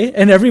the way,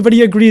 and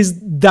everybody agrees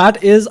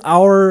that is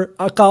our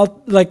Akal,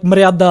 like,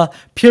 Maryada,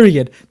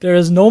 period. There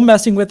is no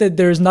messing with it.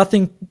 There is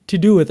nothing to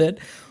do with it.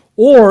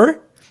 Or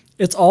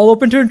it's all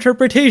open to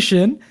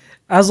interpretation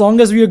as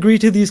long as we agree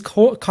to these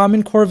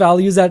common core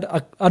values that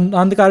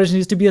Anand Karaj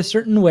needs to be a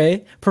certain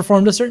way,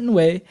 performed a certain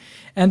way,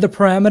 and the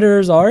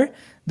parameters are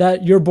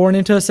that you're born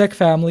into a Sikh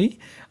family,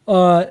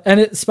 and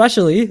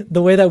especially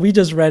the way that we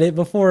just read it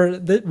before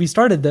we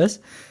started this,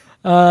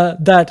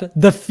 that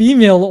the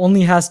female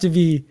only has to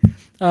be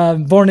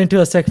born into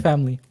a Sikh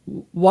family.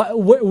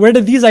 Where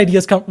did these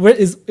ideas come? Where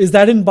is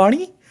that in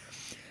Bani?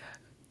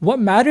 What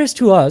matters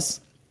to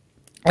us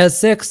as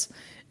Sikhs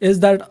is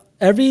that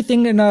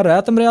everything in our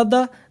Rahat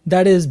Maryada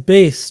that is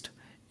based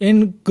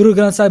in Guru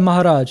Granth Sahib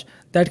Maharaj,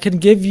 that can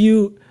give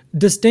you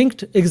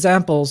distinct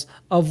examples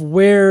of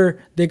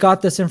where they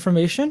got this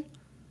information,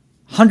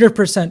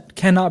 100%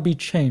 cannot be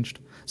changed.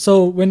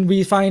 So when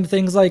we find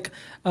things like,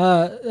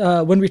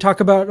 when we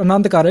talk about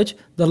Anand Karaj,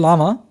 the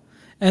Lama,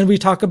 and we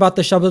talk about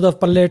the Shabad of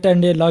Palle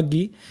Tende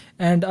Laggi,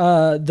 and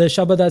the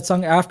Shabad that's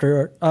sung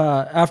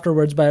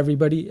afterwards by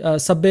everybody,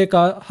 Sabbe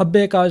Kaj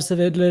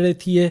Savedle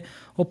Thiye,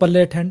 O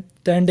Palle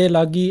Tende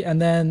Laggi,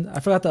 and then I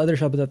forgot the other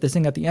Shabad that they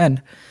sing at the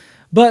end.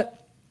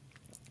 But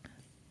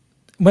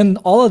when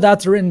all of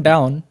that's written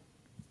down,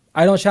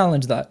 I don't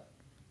challenge that,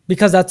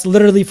 because that's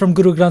literally from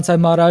Guru Granth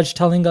Sahib Maharaj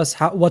telling us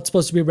what's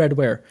supposed to be read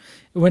where.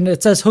 When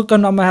it says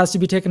Hukamnama has to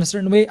be taken a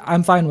certain way,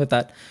 I'm fine with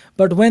that.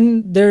 But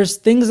when there's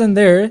things in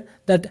there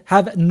that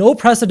have no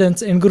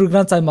precedence in Guru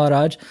Granth Sahib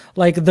Maharaj,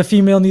 like the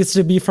female needs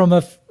to be from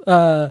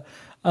a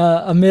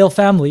male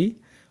family,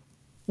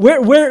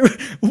 where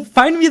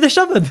find me the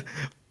Shabad.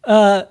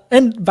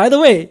 And by the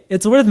way,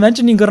 it's worth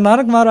mentioning Guru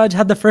Nanak Maharaj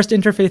had the first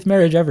interfaith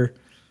marriage ever.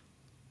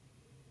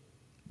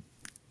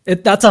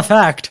 That's a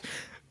fact.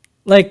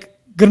 Like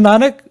Guru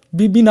Nanak,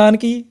 Bibi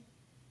Nanaki,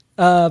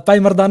 Pai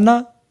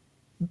Mardana.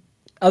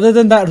 Other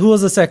than that, who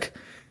was a Sikh?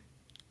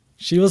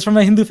 She was from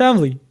a Hindu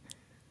family.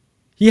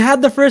 He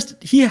had the first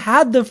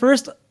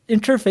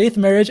interfaith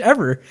marriage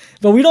ever,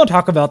 but we don't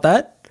talk about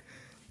that.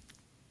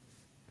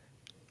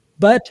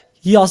 But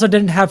he also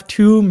didn't have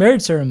 2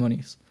 marriage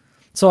ceremonies.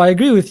 So I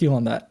agree with you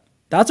on that.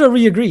 That's where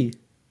we agree.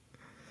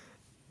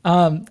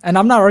 And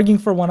I'm not arguing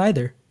for one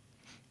either.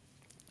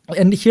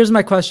 And here's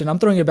my question. I'm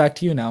throwing it back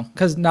to you now,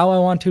 because now I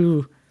want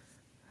to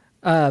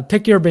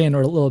pick your brain a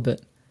little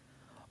bit.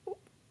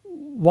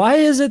 Why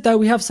is it that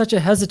we have such a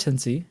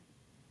hesitancy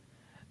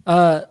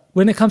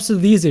when it comes to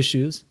these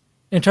issues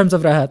in terms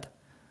of Rahat,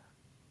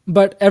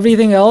 but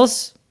everything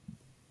else,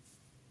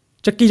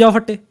 chakki jao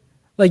fatte?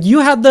 Like, you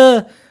had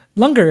the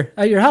langar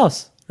at your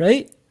house,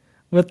 right?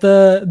 With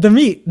the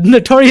meat,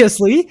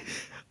 notoriously.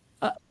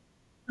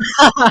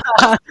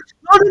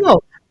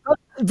 No.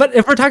 But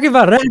if we're talking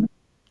about Rahat,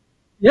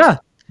 yeah.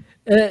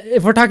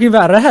 If we're talking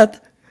about Rahat,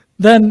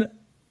 then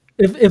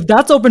if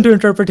that's open to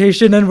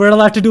interpretation and we're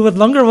allowed to do with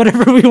langar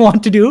whatever we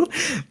want to do,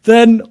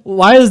 then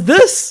why is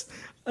this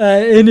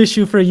an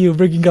issue for you,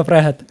 bringing up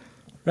Rahat,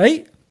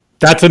 right?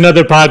 That's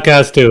another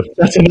podcast too.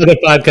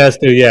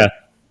 Yeah.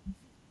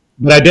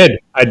 But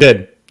I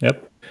did.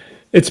 Yep.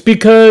 It's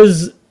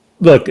because,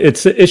 look,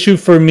 it's an issue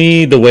for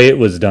me the way it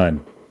was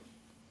done.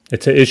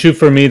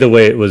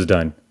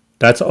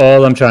 That's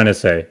all I'm trying to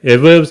say. It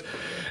was,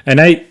 and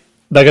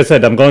like I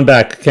said, I'm going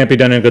back. Can't be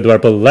done in a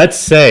Gurdwara. But let's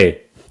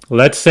say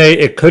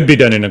it could be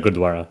done in a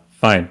Gurdwara.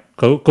 Fine.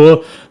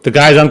 Cool. The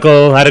guy's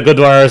uncle had a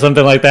Gurdwara or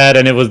something like that,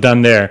 and it was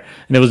done there.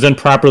 And it was done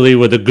properly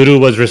where the Guru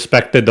was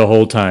respected the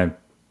whole time.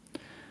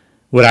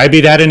 Would I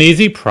be that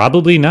uneasy?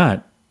 Probably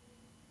not.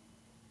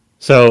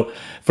 So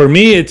for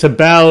me, it's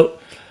about,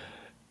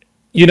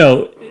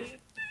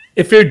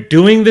 if you're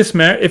doing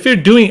if you're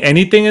doing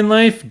anything in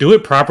life, do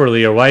it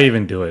properly, or why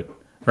even do it,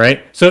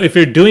 right? So if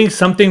you're doing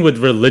something with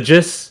a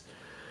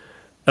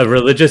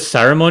religious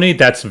ceremony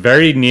that's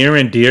very near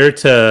and dear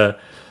to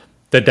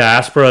the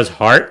diaspora's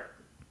heart,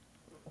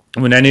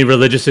 when any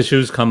religious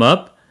issues come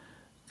up,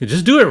 you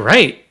just do it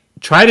right.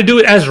 Try to do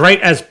it as right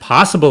as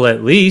possible,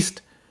 at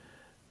least.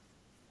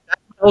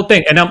 That's the whole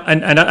thing. And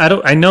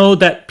I know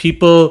that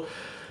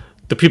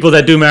the people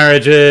that do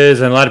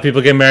marriages, and a lot of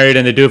people get married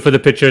and they do it for the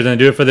pictures and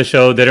they do it for the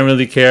show. They don't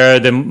really care.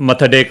 They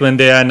matha dekh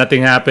lende hai,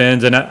 nothing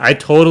happens. And I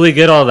totally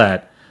get all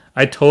that.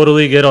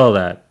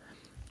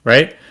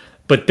 Right?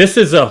 But this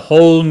is a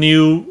whole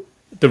new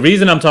the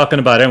reason I'm talking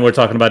about it, and we're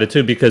talking about it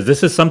too, because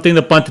this is something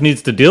the Panth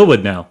needs to deal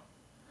with now.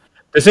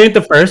 This ain't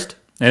the first,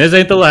 and this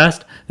ain't the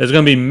last. There's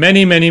going to be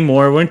many, many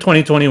more. We're in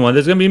 2021.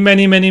 There's going to be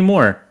many, many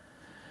more.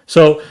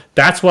 So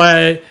that's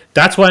why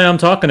I'm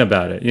talking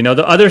about it.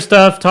 The other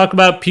stuff, talk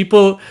about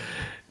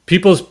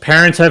people's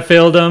parents have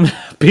failed them.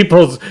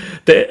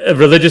 The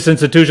religious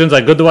institutions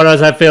like gurdwaras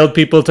have failed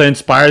people to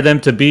inspire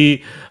them to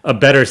be a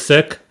better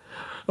Sikh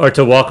or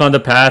to walk on the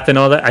path and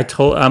all that.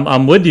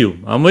 I'm with you.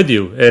 I'm with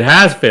you. It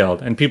has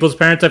failed, and people's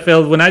parents have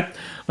failed. When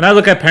I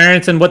look at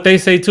parents and what they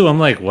say too, I'm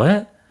like,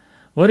 what?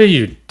 What are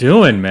you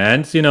doing,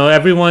 man?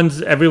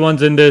 Everyone's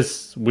in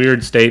this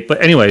weird state.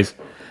 But anyways,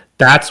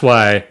 that's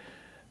why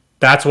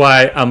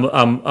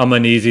I'm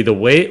uneasy the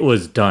way it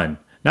was done.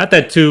 Not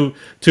that two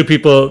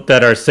people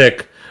that are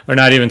sick or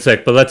not even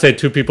sick, but let's say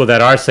two people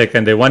that are sick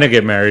and they want to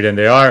get married and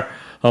they are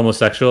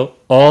homosexual,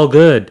 all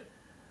good.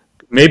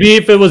 Maybe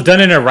if it was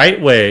done in a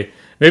right way,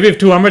 maybe if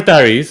two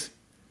Amritaris,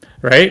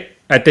 right?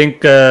 I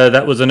think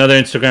that was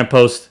another Instagram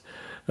post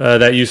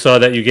that you saw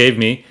that you gave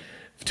me.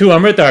 If two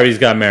Amritaris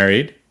got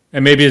married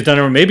and maybe it's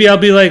done, maybe I'll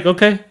be like,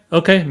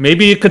 okay,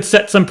 maybe it could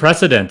set some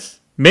precedents.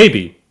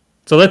 Maybe.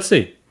 So let's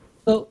see.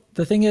 So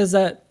the thing is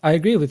that I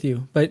agree with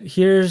you, but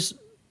here's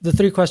the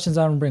three questions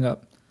I want to bring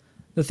up.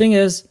 The thing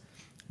is,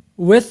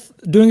 with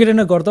doing it in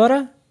a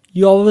gurdwara,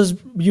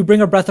 you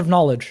bring a breath of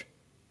knowledge.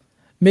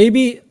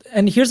 Maybe,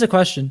 and here's a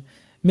question,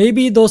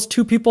 maybe those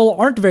two people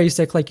aren't very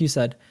sick, like you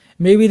said.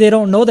 Maybe they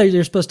don't know that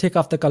you're supposed to take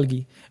off the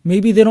kalgi.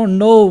 Maybe they don't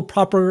know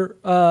proper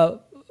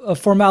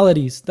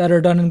formalities that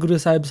are done in Guru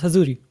Sahib's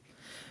Hazuri.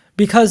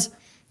 Because,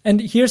 and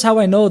here's how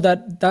I know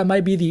that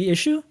might be the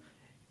issue.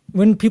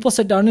 When people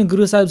sit down in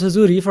Guru Sahib's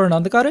Hazuri for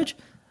Anand Karaj,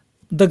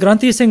 the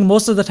Granthi Singh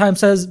most of the time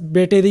says,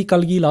 Bete di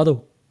kalgi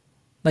lado.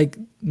 Like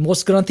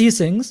most Granthi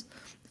Singhs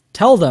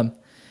tell them.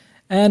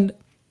 And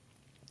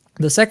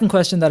the second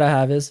question that I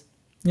have is,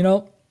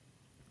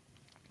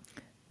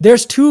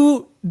 there's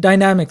two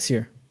dynamics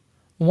here.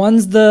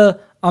 One's the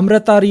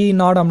Amritari,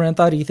 not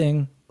Amritari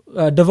thing,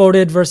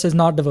 devoted versus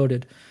not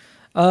devoted.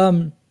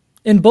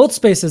 In both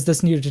spaces,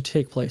 this needed to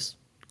take place,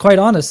 quite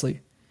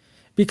honestly.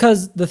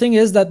 Because the thing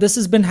is that this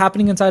has been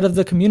happening inside of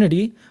the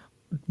community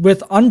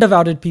with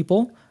undevoted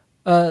people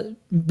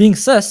being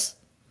cis,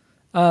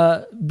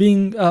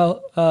 being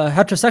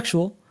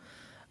heterosexual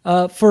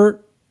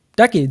for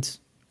decades.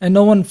 And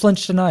no one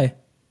flinched an eye.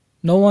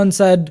 No one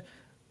said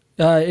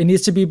it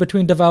needs to be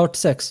between devout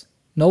Sikhs.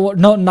 No,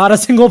 not a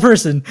single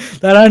person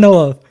that I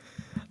know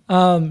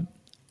of.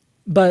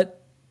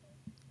 But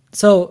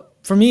so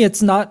for me,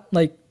 it's not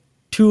like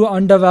two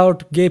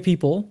undevout gay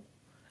people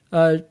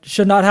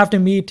should not have to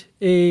meet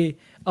a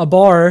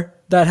bar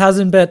that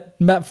hasn't been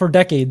met for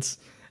decades.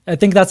 I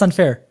think that's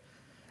unfair.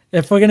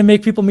 If we're going to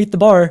make people meet the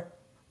bar,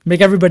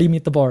 make everybody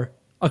meet the bar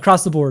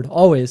across the board,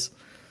 always.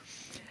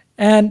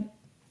 And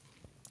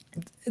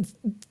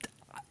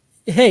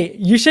hey,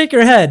 you shake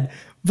your head,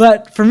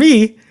 but for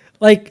me,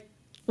 like,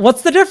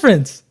 what's the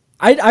difference?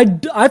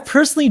 I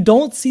personally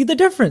don't see the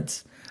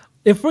difference.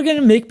 If we're going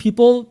to make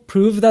people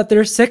prove that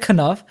they're sick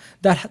enough,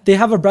 that they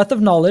have a breadth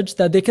of knowledge,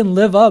 that they can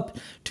live up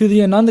to the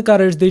Anand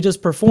Karaj they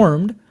just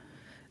performed,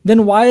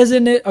 then why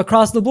isn't it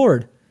across the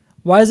board?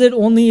 Why is it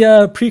only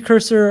a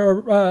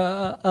precursor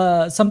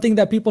or something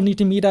that people need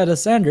to meet at a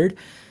standard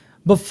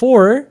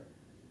before,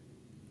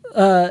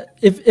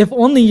 if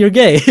only you're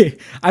gay?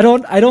 I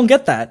don't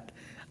get that.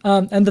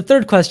 And the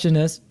third question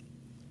is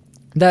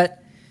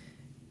that,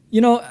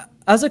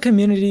 as a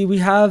community, we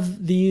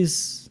have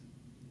these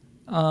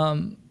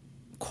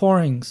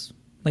corings.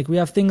 Like, we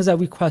have things that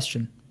we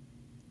question.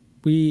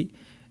 We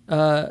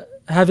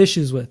have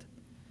issues with.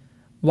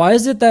 Why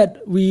is it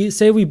that we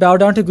say we bow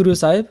down to Guru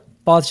Sahib,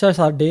 Padshah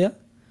Sardeya,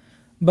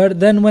 but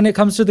then when it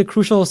comes to the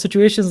crucial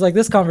situations like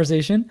this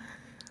conversation,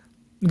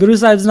 Guru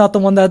Sahib is not the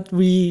one that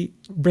we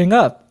bring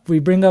up. We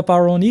bring up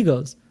our own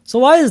egos. So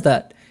why is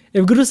that?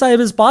 If Guru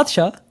Sahib is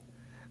Padshah,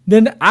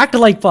 then act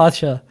like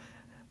Padshah.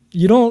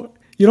 You don't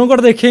go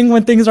to the king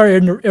when things are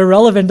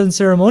irrelevant and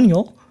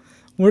ceremonial.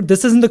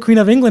 This isn't the Queen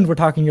of England we're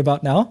talking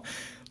about now.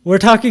 We're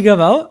talking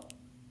about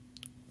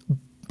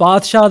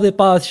Badshah de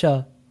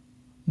Padshah,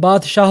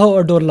 Badshah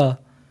or Dorla,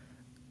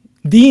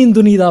 Deen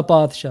Dunida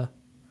Padshah.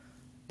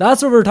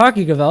 That's what we're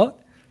talking about.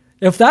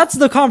 If that's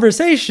the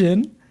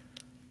conversation,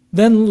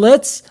 then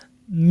let's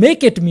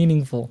make it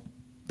meaningful.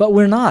 But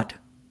we're not.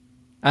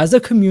 As a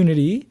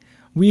community,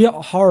 we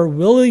are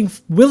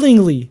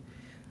willingly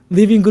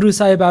leaving Guru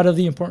Sahib out of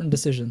the important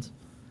decisions.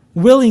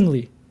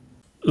 Willingly.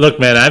 Look,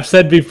 man, I've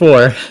said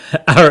before,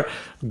 our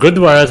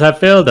Gurdwaras have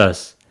failed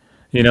us.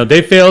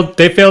 They failed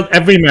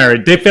every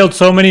marriage. They failed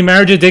so many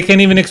marriages, they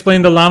can't even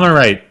explain the Lama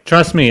right.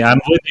 Trust me, I'm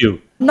with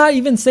you. I'm not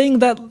even saying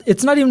that.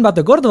 It's not even about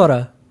the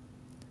Gurdwara.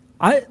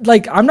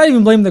 I'm not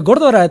even blaming the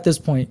Gurdwara at this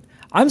point.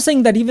 I'm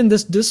saying that even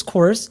this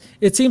discourse,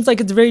 it seems like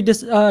it's very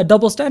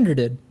double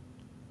standarded.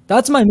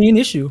 That's my main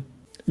issue.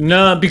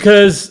 No,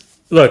 because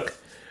look,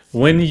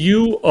 when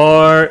you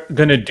are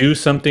gonna do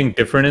something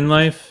different in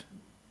life,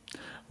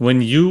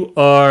 when you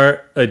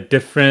are a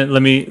different,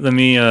 let me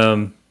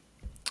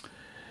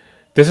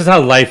this is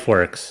how life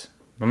works.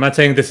 I'm not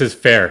saying this is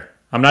fair.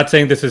 I'm not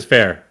saying this is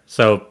fair.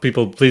 So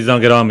people, please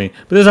don't get on me.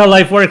 But this is how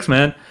life works,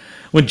 man.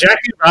 When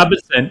Jackie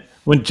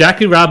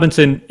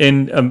Robinson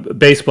in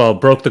baseball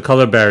broke the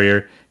color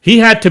barrier, he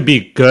had to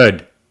be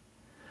good.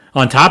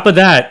 On top of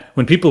that,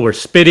 when people were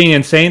spitting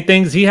and saying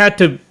things, he had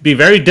to be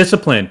very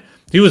disciplined.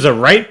 He was the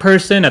right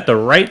person at the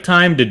right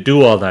time to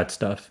do all that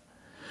stuff.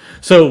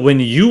 So when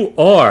you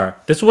are,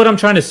 this is what I'm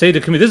trying to say to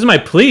the community. This is my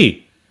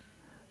plea.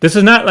 This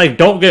is not like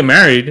don't get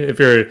married if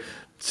you're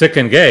Sikh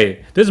and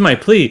gay. This is my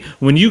plea.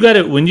 When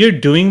you're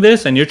doing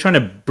this and you're trying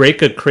to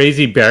break a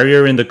crazy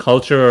barrier in the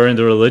culture or in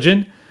the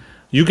religion,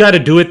 you got to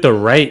do it the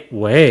right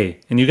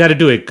way and you got to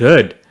do it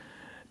good.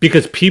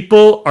 Because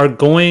people are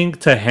going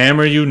to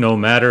hammer you no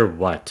matter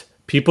what.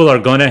 People are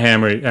going to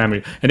hammer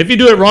you. And if you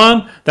do it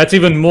wrong, that's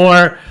even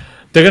more,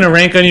 they're going to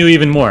rank on you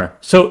even more.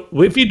 So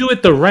if you do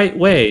it the right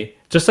way,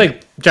 just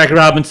like Jackie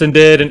Robinson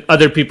did and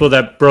other people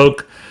that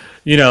broke,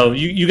 you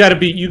got to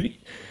be,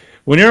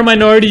 when you're a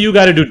minority, you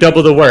got to do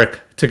double the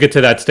work to get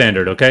to that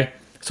standard, okay?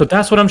 So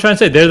that's what I'm trying to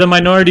say. They're the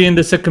minority in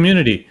the Sikh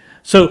community.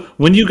 So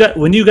when you got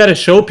to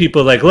show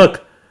people like,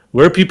 look,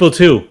 we're people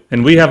too,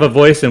 and we have a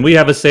voice and we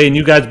have a say, and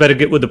you guys better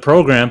get with the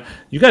program.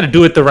 You got to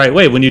do it the right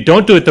way. When you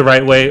don't do it the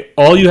right way,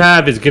 all you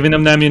have is giving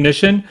them the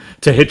ammunition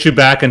to hit you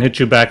back and hit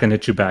you back and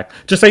hit you back.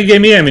 Just like you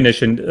gave me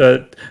ammunition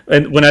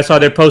and when I saw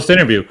their post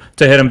interview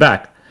to hit them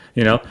back,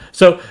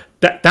 So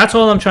that's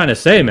all I'm trying to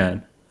say,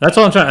 man. That's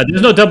all I'm trying.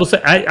 There's no double.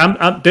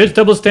 There's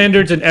double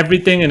standards in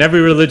everything, in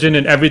every religion,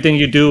 in everything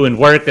you do, and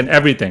work, and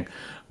everything.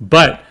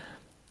 But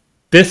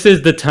this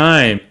is the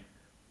time.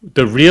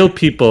 The real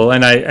people,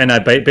 and I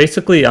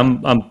basically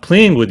I'm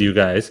pleading with you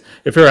guys.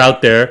 If you're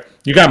out there,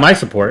 you got my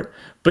support,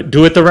 but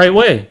do it the right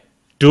way.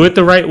 Do it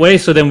the right way,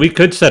 so then we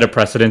could set a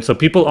precedent. So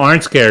people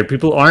aren't scared,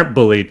 people aren't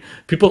bullied,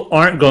 people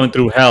aren't going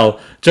through hell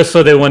just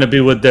so they want to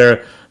be with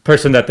their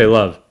person that they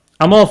love.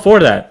 I'm all for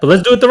that, but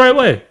let's do it the right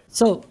way.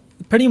 So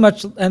pretty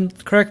much,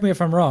 and correct me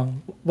if I'm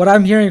wrong, what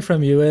I'm hearing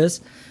from you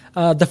is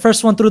the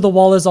first one through the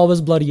wall is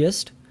always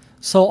bloodiest,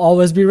 so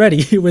always be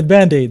ready with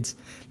band-aids.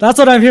 That's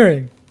what I'm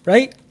hearing,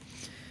 right?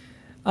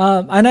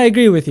 And I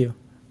agree with you.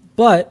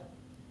 But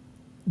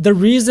the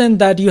reason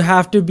that you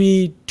have to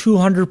be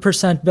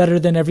 200% better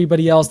than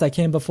everybody else that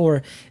came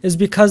before is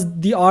because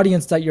the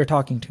audience that you're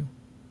talking to,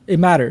 it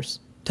matters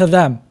to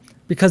them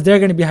because they're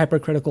going to be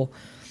hypercritical.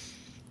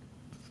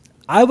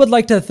 I would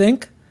like to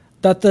think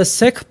that the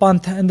Sikh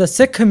Panth and the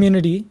Sikh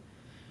community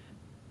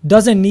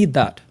doesn't need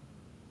that.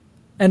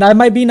 And I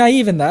might be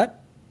naive in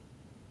that.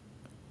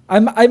 I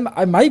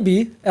might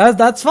be,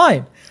 that's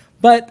fine.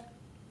 But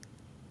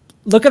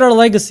look at our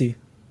legacy.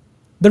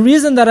 The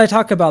reason that I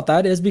talk about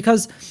that is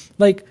because,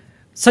 like,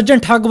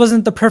 Sajjan Thug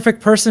wasn't the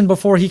perfect person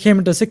before he came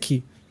into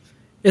Sikhi.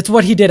 It's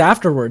what he did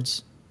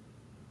afterwards.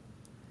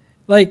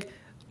 Like,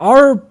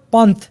 our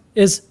Panth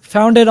is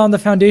founded on the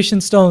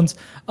foundation stones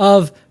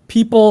of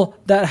people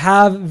that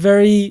have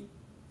very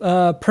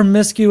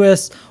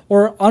promiscuous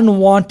or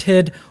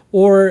unwanted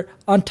or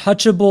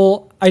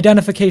untouchable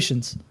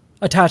identifications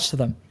attached to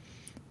them.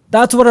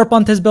 That's what our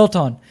Panth is built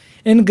on.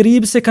 In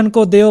Garib Sikhan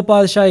ko Deo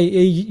Padshai,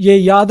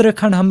 ye yaad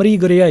rakhan hamri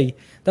guriyai.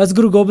 That's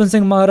Guru Gobind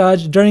Singh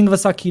Maharaj during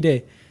Vaisakhi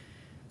Day.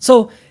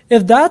 So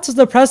if that's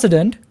the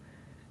precedent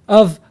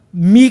of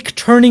meek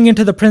turning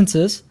into the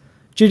princes,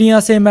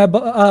 Chidiyan se main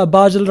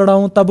baaj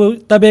ladaun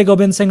tabe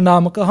Gobind Singh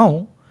naam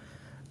kahaun,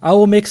 I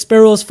will make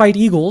sparrows fight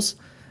eagles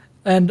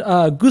and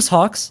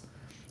goosehawks,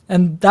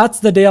 and that's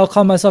the day I'll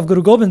call myself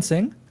Guru Gobind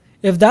Singh.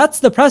 If that's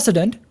the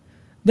precedent,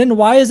 then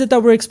why is it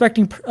that we're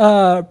expecting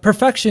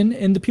perfection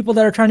in the people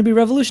that are trying to be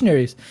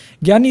revolutionaries?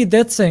 Gyani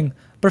Det Singh,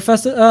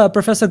 Professor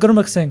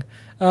Gurmukh Singh,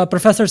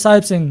 Professor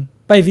Sahib Singh,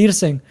 Bhai Veer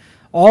Singh,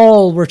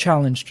 all were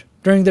challenged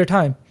during their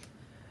time.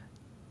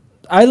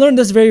 I learned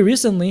this very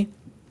recently,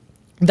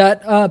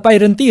 that Bhai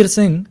Rantir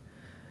Singh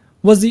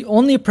was the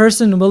only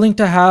person willing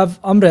to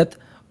have Amrit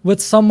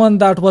with someone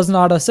that was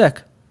not a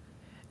Sikh.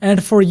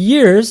 And for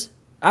years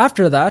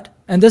after that,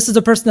 and this is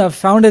the person that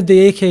founded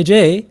the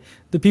AKJ,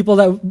 the people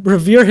that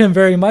revere him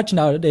very much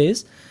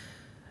nowadays,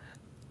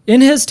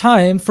 in his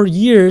time, for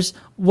years,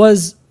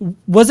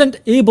 wasn't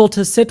able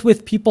to sit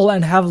with people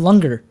and have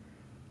langar.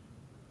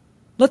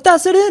 Let that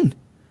sit in.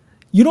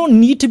 You don't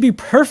need to be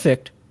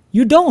perfect.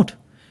 You don't.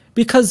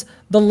 Because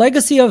the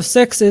legacy of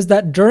Sikhs is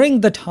that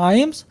during the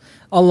times,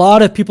 a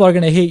lot of people are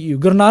going to hate you.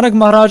 Guru Nanak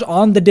Maharaj,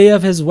 on the day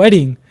of his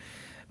wedding,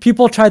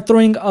 people tried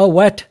throwing a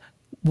wet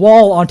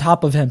wall on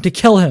top of him to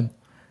kill him.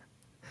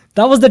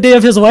 That was the day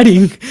of his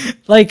wedding.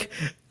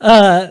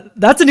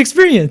 That's an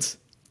experience.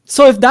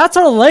 So if that's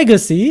our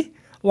legacy,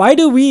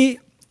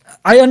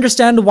 I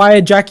understand why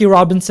Jackie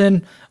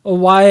Robinson,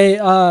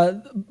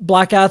 why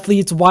black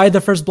athletes, why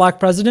the first black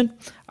president.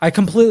 I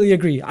completely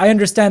agree. I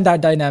understand that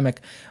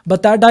dynamic.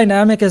 But that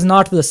dynamic is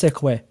not the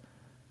Sikh way.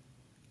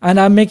 And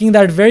I'm making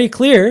that very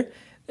clear.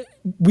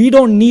 We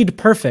don't need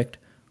perfect.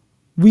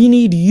 We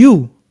need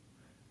you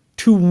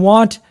to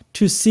want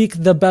to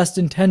seek the best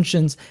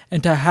intentions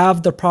and to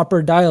have the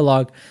proper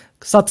dialogue.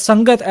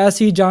 Satsangat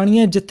aisi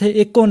janiye jithe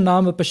eko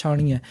naam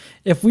pashaniye.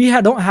 If we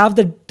don't have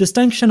the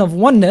distinction of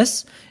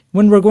oneness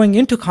when we're going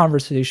into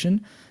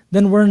conversation,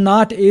 then we're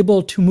not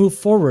able to move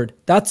forward.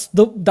 That's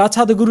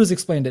how the Gurus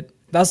explained it.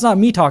 That's not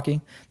me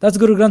talking. That's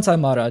Guru Granth Sahib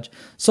Maharaj.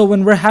 So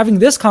when we're having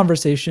this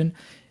conversation,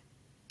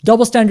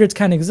 double standards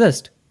can't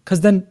exist,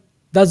 because then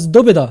that's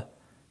dubida.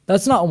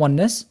 That's not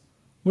oneness.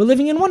 We're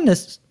living in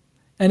oneness.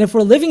 And if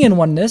we're living in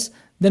oneness,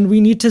 then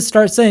we need to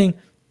start saying,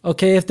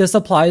 okay, if this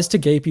applies to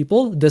gay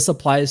people, this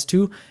applies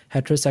to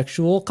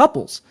heterosexual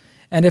couples.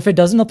 And if it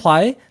doesn't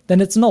apply, then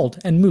it's nulled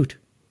and moot.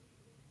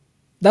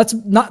 That's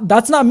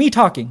not me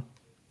talking.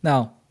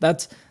 Now,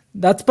 that's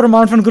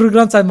Praman from Guru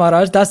Granth Sahib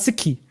Maharaj. That's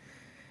Sikhi.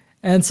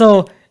 And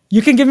so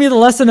you can give me the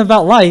lesson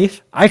about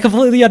life. I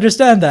completely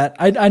understand that.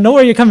 I know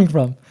where you're coming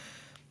from.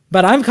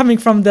 But I'm coming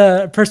from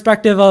the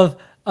perspective of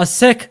a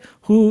Sikh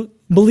who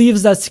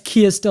believes that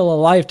Sikhi is still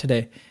alive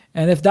today.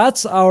 And if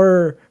that's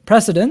our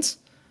precedence,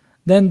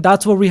 then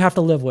that's what we have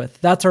to live with.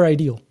 That's our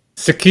ideal.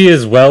 Sikhi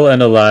is well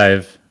and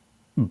alive,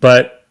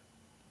 but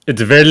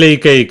it's very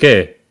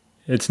ike.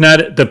 It's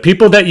not the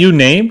people that you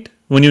named,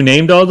 when you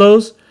named all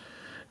those,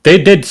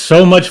 they did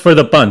so much for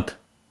the punt.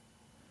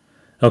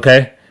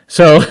 Okay?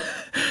 So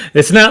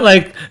it's not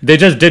like they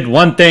just did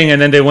one thing and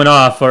then they went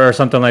off or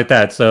something like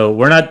that. So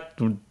we're not,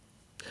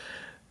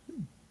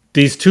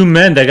 these two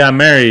men that got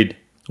married,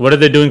 what are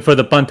they doing for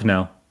the punt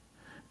now?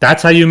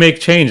 That's how you make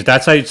change.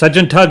 That's how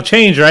Sajjan Tug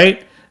changed,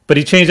 right? But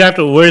he changed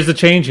after. Where's the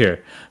change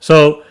here?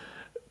 So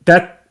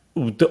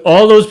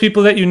all those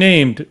people that you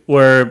named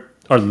are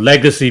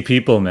legacy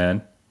people,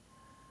 man.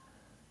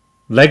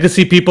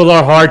 Legacy people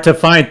are hard to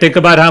find. Think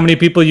about how many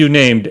people you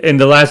named in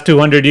the last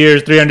 200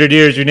 years, 300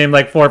 years. You named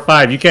like 4 or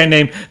 5. You can't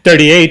name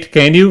 38,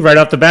 can you? Right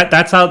off the bat.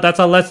 That's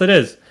how less it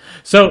is.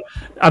 So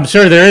I'm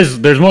sure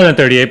there's more than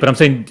 38, but I'm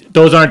saying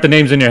those aren't the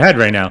names in your head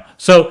right now.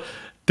 So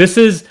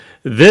this.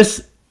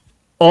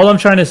 All I'm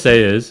trying to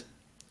say is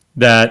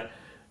that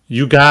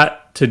you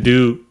got to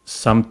do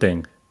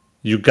something.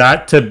 You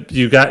want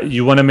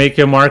to make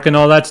your mark and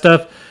all that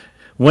stuff.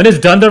 When it's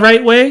done the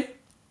right way,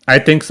 I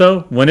think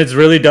so. When it's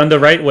really done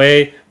the right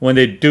way, when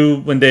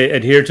they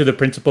adhere to the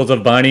principles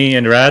of Bani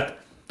and Rath,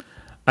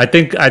 I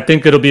think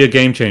it'll be a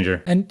game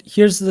changer. And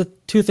here's the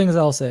two things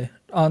I'll say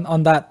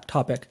on that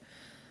topic.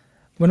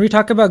 When we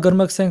talk about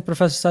Gurmukh Singh,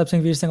 Professor Sahib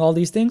Singh, Veer Singh, all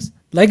these things,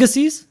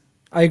 legacies,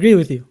 I agree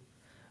with you.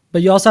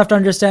 But you also have to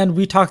understand,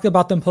 we talked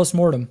about them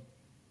post-mortem.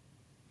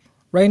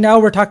 Right now,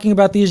 we're talking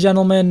about these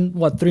gentlemen,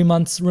 3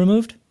 months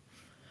removed?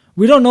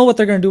 We don't know what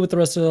they're going to do with the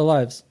rest of their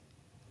lives.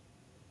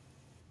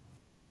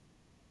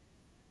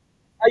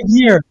 A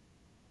year.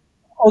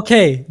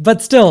 Okay,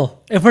 but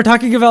still, if we're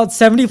talking about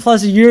 70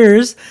 plus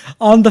years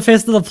on the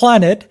face of the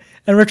planet,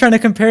 and we're trying to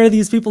compare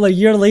these people a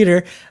year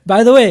later,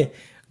 by the way,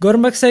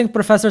 Gurmukh Singh,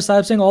 Professor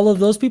Sahib Singh, all of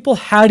those people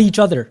had each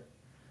other.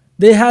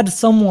 They had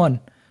someone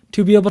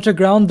to be able to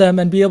ground them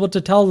and be able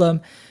to tell them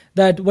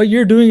that what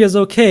you're doing is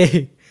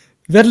okay.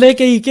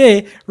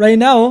 Right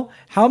now,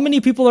 how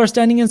many people are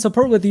standing in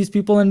support with these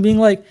people and being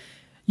like,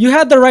 you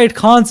had the right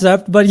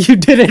concept, but you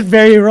did it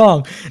very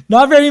wrong.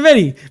 Not very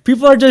many.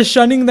 People are just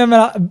shunning them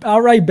and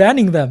outright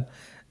banning them.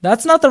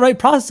 That's not the right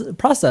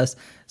process.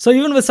 So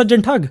even with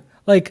Sajjan Tug,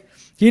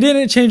 he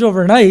didn't change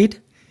overnight.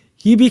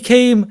 He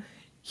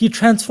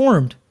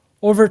transformed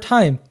over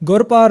time.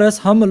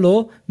 Gurparas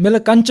hamlo mil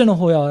kanchan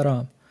hoya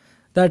aram.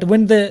 That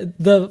when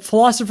the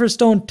philosopher's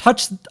stone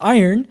touched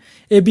iron,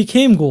 it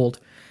became gold.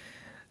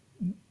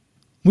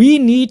 We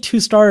need to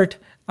start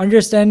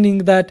understanding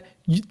that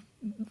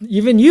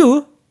even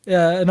you,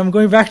 and I'm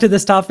going back to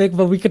this topic,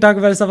 but we could talk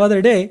about it some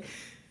other day,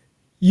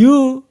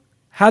 you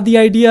had the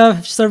idea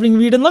of serving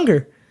meat and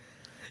langar.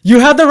 You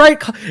had the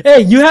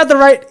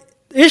right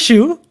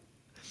issue,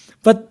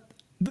 but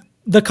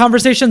the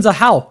conversation's a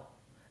how,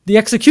 the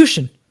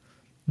execution.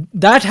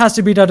 That has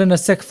to be done in a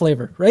Sikh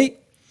flavor, right?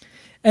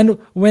 And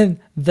when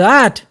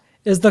that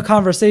is the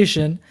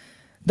conversation,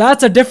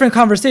 that's a different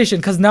conversation,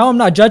 because now I'm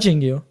not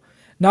judging you.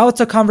 Now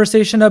it's a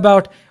conversation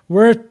about,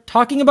 we're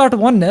talking about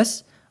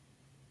oneness.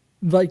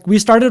 Like we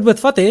started with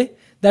Fateh.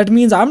 That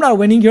means I'm not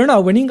winning, you're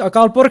not winning.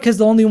 Akal Purkh is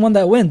the only one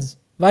that wins.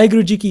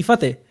 Vaheguru Ji ki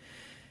Fateh.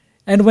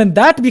 And when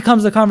that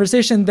becomes a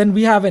conversation, then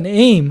we have an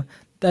aim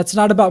that's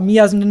not about me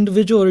as an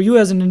individual or you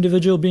as an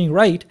individual being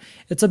right.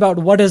 It's about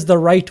what is the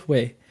right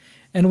way.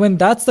 And when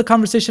that's the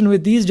conversation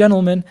with these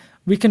gentlemen,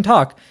 we can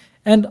talk.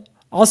 And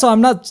also,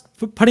 I'm not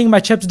putting my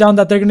chips down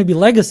that they're going to be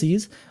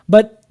legacies,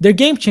 but they're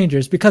game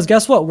changers, because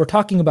guess what? We're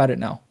talking about it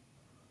now.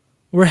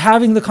 We're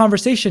having the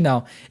conversation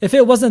now. If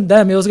it wasn't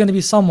them, it was going to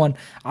be someone.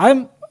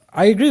 I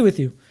agree with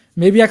you.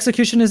 Maybe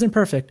execution isn't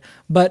perfect,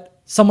 but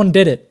someone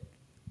did it.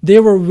 They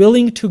were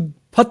willing to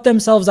put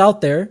themselves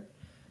out there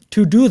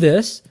to do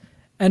this,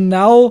 and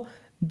now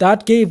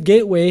that gave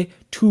gateway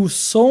to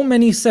so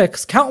many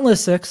Sikhs,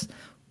 countless Sikhs,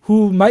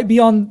 who might be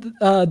on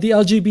the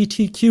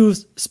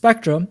LGBTQ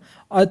spectrum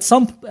at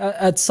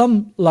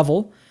some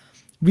level.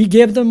 We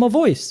gave them a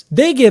voice.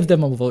 They gave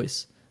them a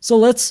voice. So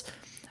let's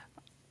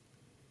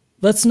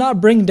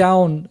not bring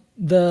down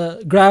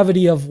the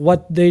gravity of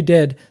what they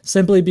did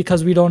simply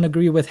because we don't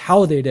agree with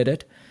how they did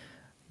it.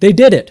 They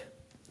did it.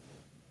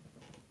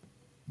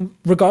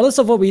 Regardless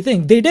of what we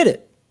think, they did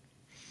it.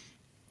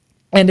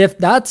 And if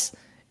that's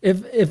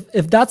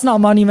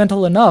not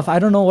monumental enough, I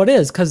don't know what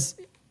is, because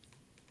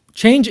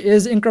change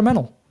is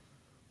incremental.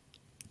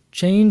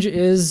 Change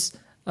is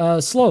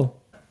slow.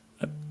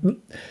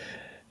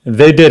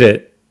 They did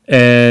it,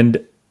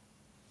 and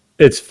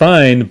it's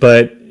fine.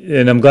 But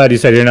and I'm glad you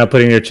said you're not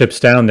putting your chips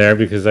down there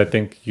because I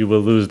think you will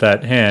lose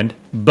that hand.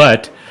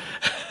 But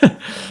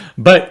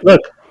but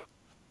look,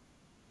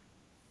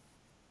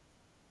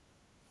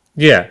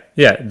 yeah,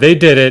 yeah, they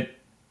did it.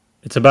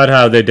 It's about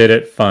how they did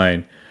it.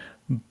 Fine,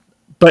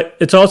 but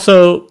it's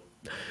also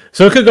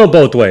so it could go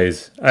both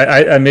ways.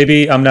 I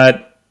maybe I'm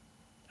not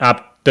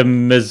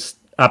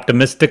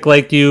optimistic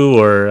like you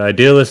or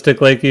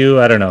idealistic like you.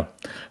 I don't know,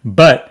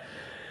 but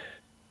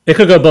it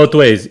could go both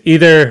ways.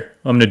 Either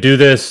I'm going to do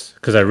this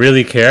because I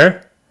really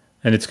care,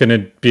 and it's going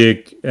to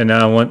be, and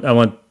I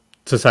want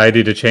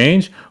society to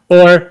change,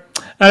 or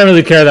I don't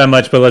really care that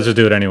much, but let's just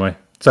do it anyway.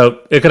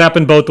 So it could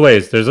happen both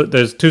ways.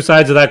 There's two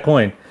sides of that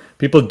coin.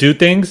 People do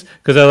things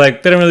because they're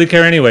like they don't really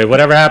care anyway.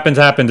 Whatever happens,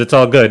 happens. It's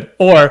all good.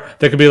 Or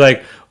they could be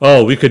like,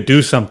 oh, we could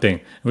do something.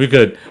 We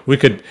could.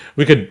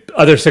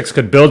 Other Sikhs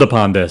could build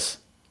upon this.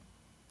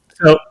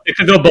 So it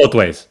could go both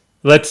ways.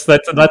 Let's.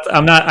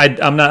 I'm not.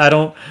 I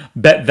don't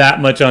bet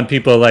that much on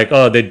people like,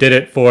 oh, they did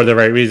it for the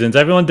right reasons.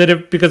 Everyone did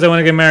it because they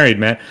want to get married,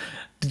 man.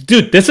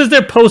 Dude, this is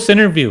their post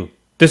interview.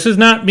 This is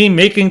not me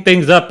making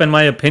things up and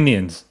my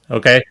opinions.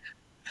 Okay.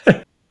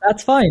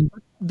 That's fine.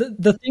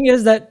 The thing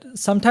is that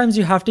sometimes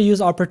you have to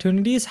use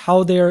opportunities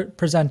how they're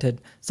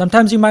presented.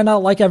 Sometimes you might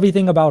not like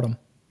everything about them.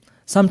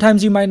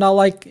 Sometimes you might not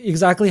like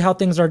exactly how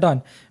things are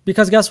done.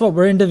 Because guess what?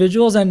 We're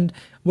individuals, and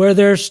where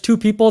there's two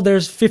people,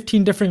 there's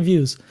 15 different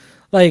views.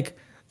 Like,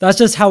 that's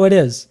just how it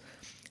is.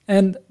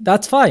 And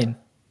that's fine.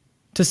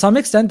 To some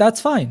extent, that's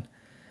fine.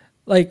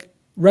 Like,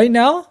 right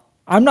now,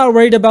 I'm not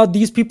worried about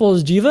these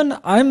people's jivan.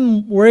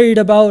 I'm worried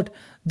about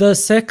the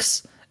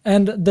Sikhs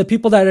and the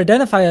people that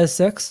identify as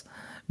Sikhs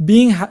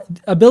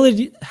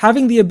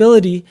having the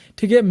ability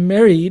to get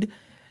married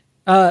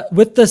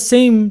with the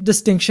same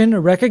distinction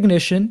or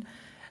recognition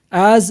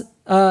as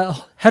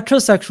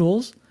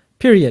heterosexuals,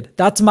 period.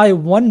 That's my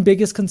one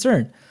biggest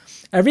concern.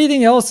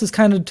 Everything else is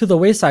kind of to the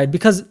wayside,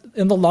 because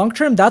in the long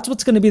term, that's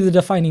what's going to be the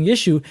defining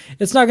issue.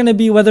 It's not going to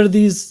be whether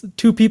these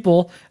two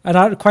people,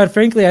 and quite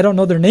frankly, I don't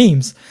know their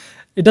names.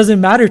 It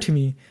doesn't matter to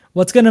me.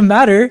 What's going to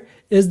matter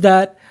is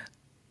that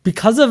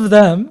because of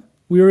them,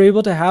 we were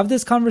able to have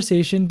this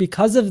conversation.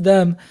 Because of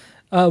them,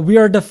 we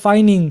are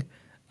defining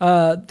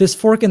this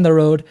fork in the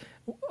road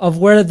of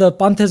where the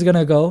panth is going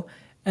to go,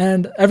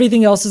 and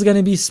everything else is going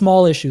to be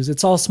small issues.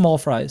 It's all small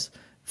fries.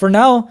 For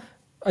now,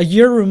 a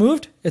year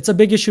removed, it's a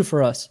big issue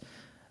for us.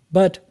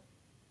 But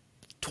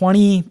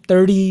 20,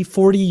 30,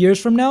 40 years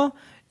from now,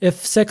 if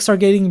Sikhs are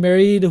getting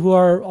married who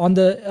are on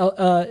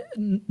the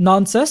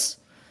non-cis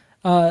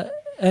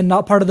and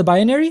not part of the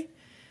binary,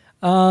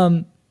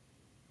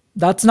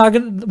 that's not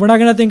gonna. We're not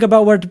gonna think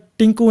about what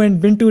Tinku and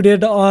Bintu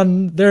did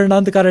on their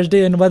Nand Karaj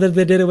Day and whether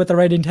they did it with the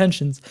right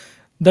intentions.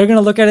 They're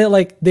gonna look at it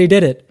like they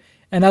did it,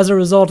 and as a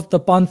result, the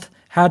Panth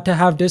had to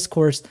have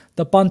discourse.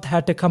 The Panth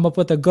had to come up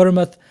with a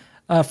Gurmat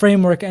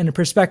framework and a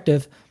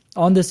perspective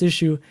on this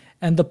issue,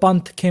 and the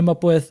Panth came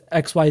up with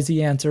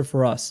XYZ answer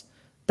for us.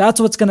 That's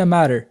what's gonna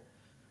matter,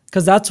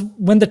 because that's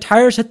when the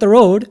tires hit the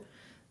road.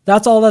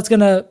 That's all that's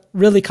gonna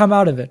really come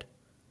out of it.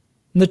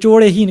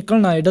 Nachore hi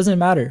nikalna, it doesn't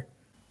matter.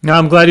 No,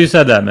 I'm glad you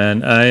said that,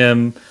 man.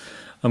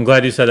 I'm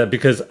glad you said that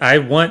because I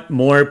want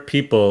more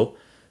people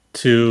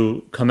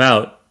to come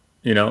out.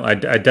 I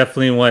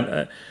definitely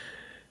want.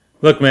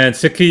 Look, man,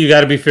 Sikhi, you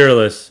got to be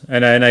fearless,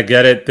 and I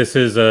get it. This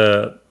is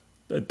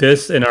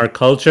this in our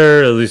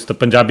culture, at least the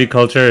Punjabi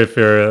culture. If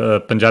you're a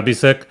Punjabi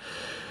Sikh,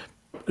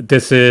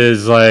 this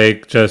is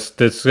like this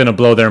is gonna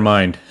blow their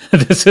mind.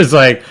 This is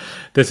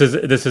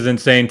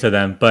insane to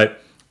them.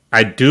 But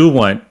I do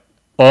want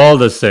all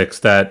the Sikhs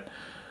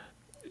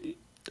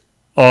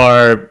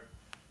are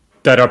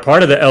that are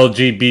part of the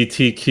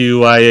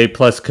LGBTQIA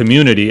plus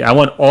community. I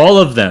want all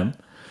of them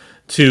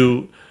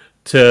to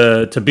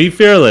be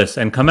fearless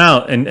and come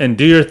out and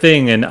do your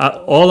thing. And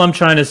all I'm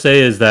trying to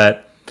say is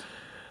that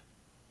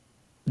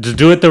just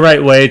do it the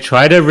right way.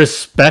 Try to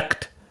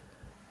respect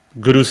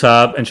Guru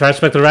Sahib and try to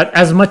respect the right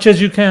as much as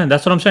you can.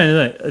 That's what I'm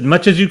saying. As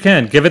much as you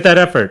can. Give it that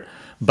effort.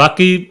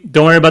 Baki,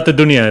 don't worry about the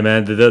dunya,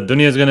 man. The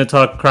dunya is going to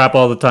talk crap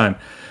all the time.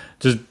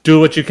 Just do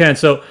what you can.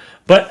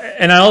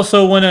 And I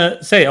also want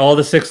to say, all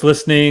the Sikhs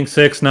listening,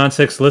 Sikhs,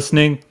 non-Sikhs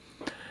listening,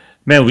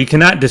 man, we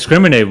cannot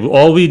discriminate.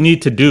 All we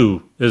need to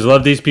do is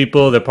love these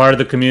people. They're part of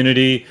the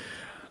community.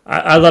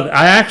 I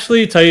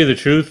actually, tell you the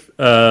truth,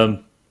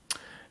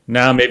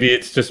 now maybe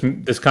it's just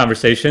this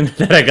conversation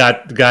that I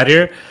got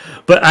here,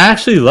 but I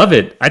actually love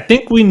it. I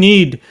think we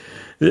need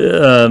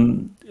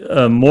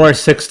more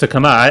Sikhs to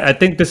come out. I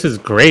think this is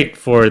great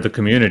for the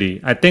community.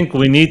 I think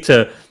we need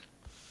to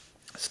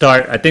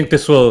start. I think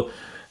this will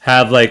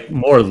have like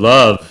more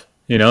love.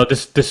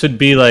 This should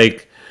be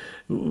like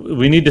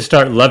we need to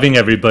start loving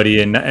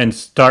everybody and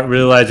start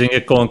realizing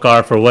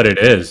Ikankar for what it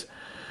is.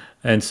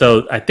 And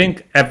so I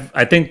think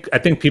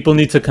people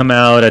need to come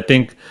out. I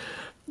think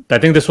I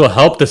think this will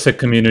help the Sikh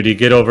community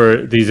get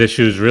over these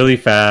issues really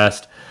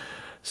fast.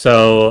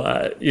 So,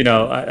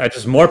 I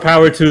just more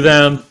power to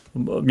them.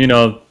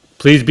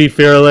 Please be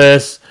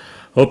fearless.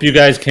 Hope you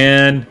guys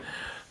can.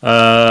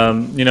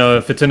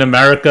 If it's in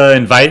America,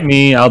 invite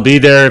me. I'll be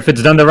there. If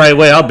it's done the right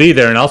way, I'll be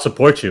there and I'll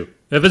support you.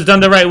 If it's done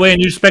the right way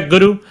and you respect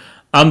Guru,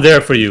 I'm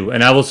there for you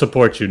and I will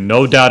support you.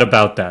 No doubt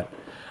about that.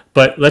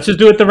 But let's just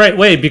do it the right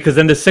way, because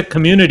then the Sikh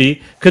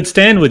community could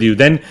stand with you.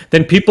 Then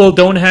people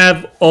don't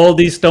have all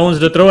these stones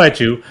to throw at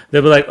you.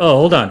 They'll be like,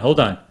 oh, hold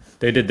on.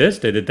 They did this,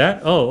 they did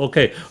that. Oh,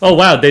 okay. Oh,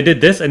 wow, they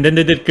did this, and then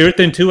they did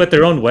kirtan too at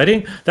their own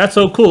wedding. That's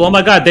so cool. Oh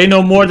my God, they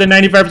know more than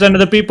 95% of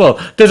the people.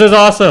 This is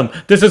awesome.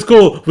 This is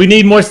cool. We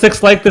need more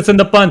Sikhs like this in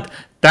the Panth.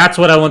 That's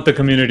what I want the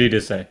community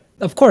to say.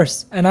 Of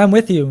course, and I'm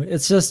with you.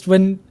 It's just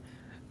when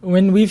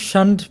we've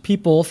shunned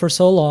people for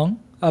so long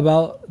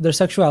about their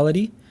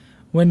sexuality,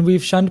 when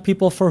we've shunned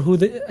people for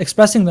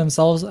expressing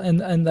themselves and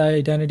the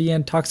identity,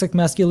 and toxic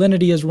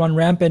masculinity is run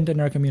rampant in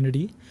our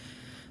community,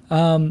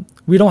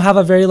 we don't have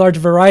a very large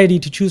variety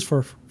to choose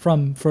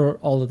from for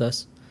all of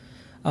this.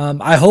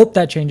 I hope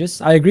that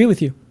changes. I agree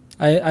with you.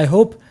 I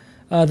hope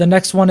the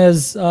next one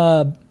is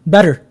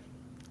better.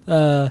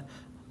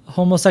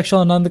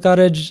 Homosexual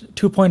non-encourage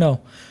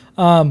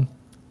 2.0.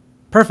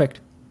 Perfect.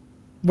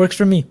 Works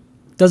for me.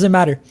 Doesn't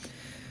matter.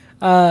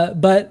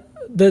 But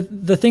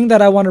the thing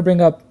that I want to bring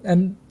up,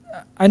 and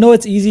I know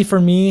it's easy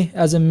for me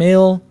as a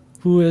male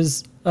who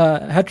is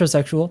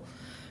heterosexual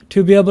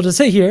to be able to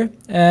sit here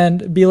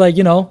and be like,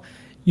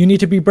 you need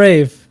to be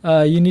brave,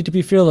 you need to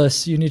be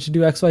fearless, you need to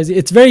do X, Y, Z.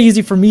 It's very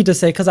easy for me to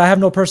say because I have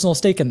no personal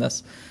stake in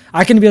this.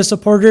 I can be a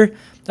supporter,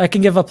 I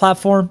can give a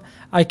platform,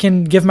 I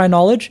can give my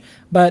knowledge,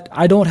 but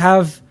I don't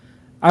have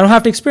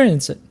to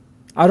experience it.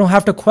 I don't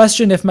have to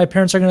question if my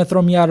parents are going to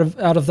throw me out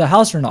of the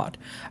house or not.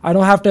 I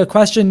don't have to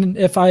question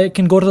if I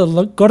can go to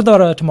the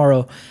Gurdwara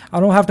tomorrow. I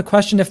don't have to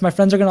question if my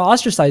friends are going to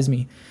ostracize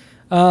me.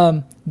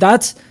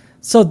 That's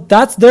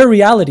their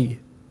reality.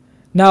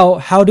 Now,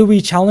 how do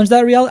we challenge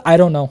that reality? I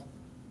don't know.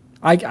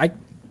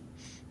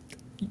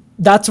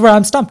 That's where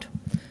I'm stumped.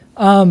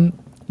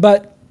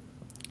 But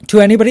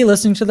to anybody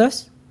listening to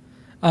this,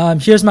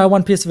 here's my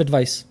one piece of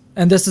advice.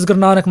 And this is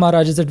Guru Nanak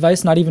Maharaj's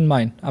advice, not even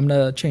mine. I'm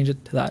going to change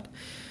it to that.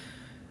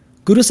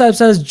 Guru Sahib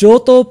says, Jo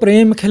to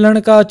prem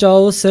khilan ka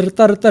chao, sir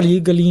tar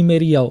tali gali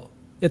meri aao.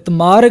 It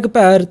marg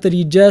pair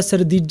tarijay, sir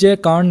dijay,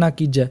 kaan na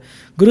kijay.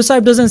 Guru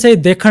Sahib doesn't say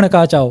dekhan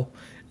ka chao.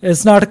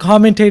 It's not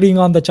commentating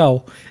on the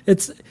chao.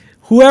 It's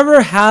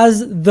whoever has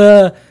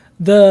the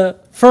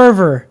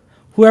fervor,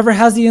 whoever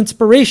has the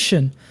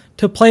inspiration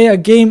to play a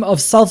game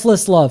of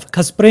selfless love,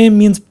 because prem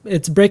means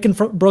it's broken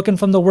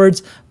from the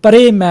words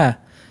pare main,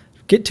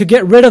 to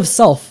get rid of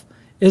self,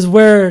 is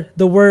where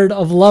the word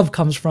of love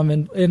comes from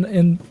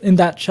in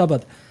that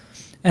Shabad.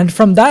 And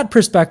from that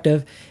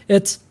perspective,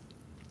 it's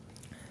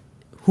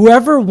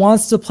whoever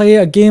wants to play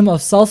a game of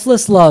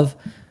selfless love,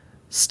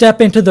 step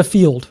into the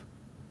field.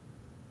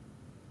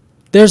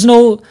 There's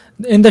no,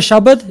 in the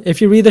Shabad,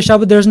 if you read the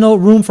Shabad, there's no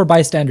room for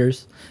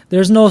bystanders.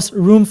 There's no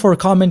room for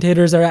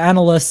commentators or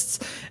analysts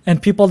and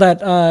people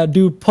that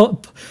do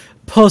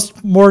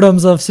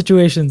post-mortems of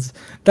situations.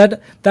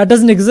 That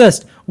doesn't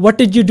exist. What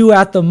did you do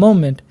at the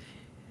moment?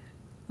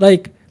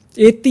 Like,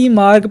 eti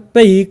marg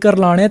pei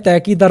karlane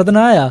taki dard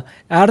na aaya.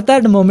 At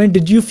that moment,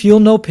 did you feel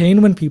no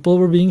pain when people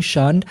were being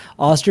shunned,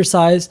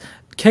 ostracized,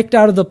 kicked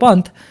out of the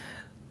Panth?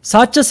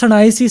 Sach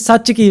sanai si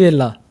sach ki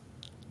vela.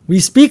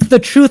 We speak the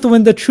truth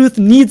when the truth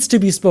needs to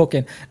be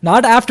spoken,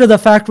 not after the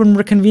fact when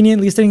we're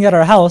conveniently sitting at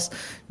our house.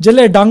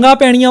 Jile danga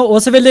pehniya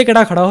us vele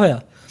keda khada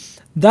hoya.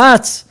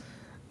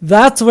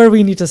 That's where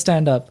we need to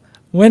stand up.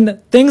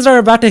 When things are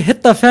about to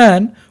hit the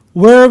fan,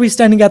 where are we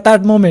standing at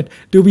that moment?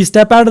 Do we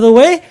step out of the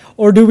way,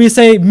 or do we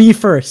say me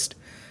first?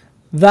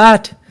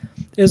 That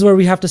is where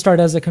we have to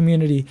start as a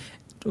community.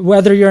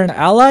 Whether you're an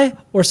ally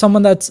or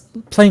someone that's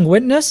playing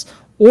witness,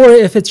 or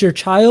if it's your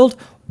child,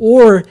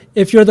 or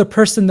if you're the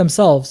person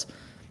themselves.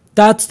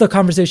 That's the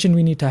conversation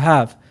we need to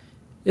have,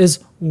 is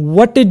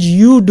what did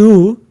you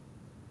do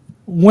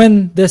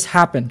when this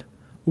happened?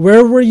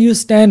 Where were you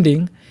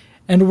standing?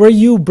 And were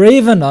you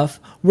brave enough?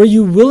 Were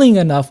you willing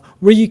enough?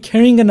 Were you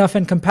caring enough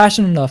and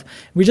compassionate enough?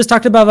 We just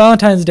talked about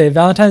Valentine's Day.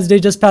 Valentine's Day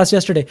just passed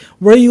yesterday.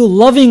 Were you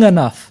loving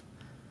enough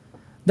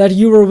that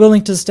you were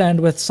willing to stand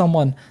with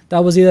someone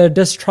that was either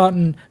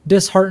distrodden,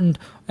 disheartened,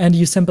 and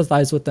you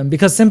sympathize with them?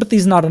 Because sympathy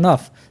is not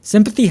enough.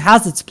 Sympathy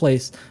has its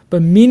place,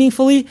 but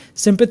meaningfully,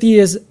 sympathy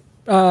is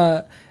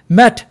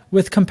met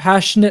with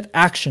compassionate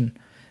action.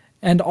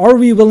 And are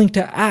we willing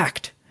to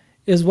act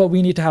is what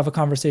we need to have a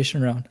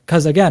conversation around.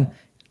 Because again,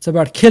 it's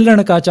about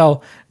khilna ka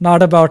chao,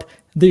 not about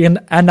the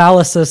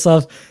analysis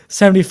of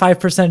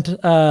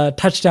 75%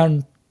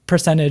 touchdown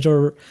percentage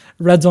or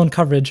red zone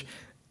coverage.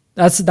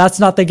 That's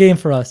not the game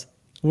for us.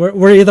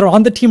 We're either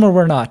on the team or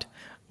we're not.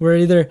 We're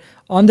either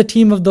on the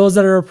team of those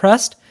that are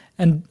oppressed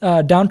and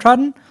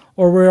downtrodden,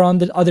 or we're on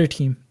the other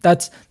team.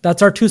 That's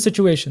our two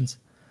situations.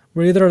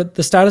 We're either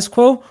the status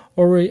quo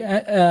or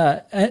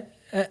we're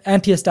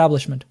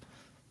anti-establishment.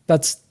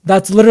 That's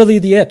literally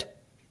the it.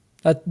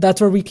 That's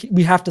where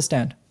we have to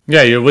stand.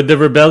 Yeah, you're with the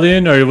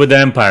rebellion or you're with the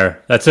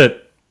empire. That's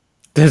it.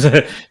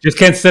 Just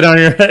can't sit on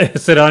your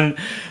sit on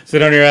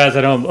your ass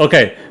at home.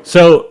 Okay,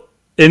 so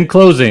in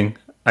closing,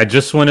 I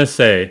just want to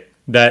say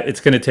that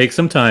it's going to take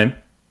some time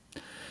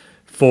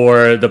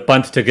for the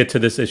punt to get to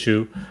this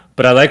issue,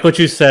 but I like what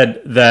you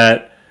said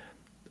that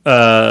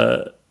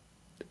uh,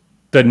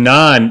 the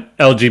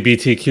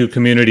non-LGBTQ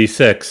community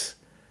six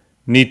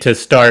need to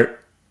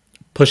start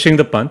pushing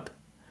the punt,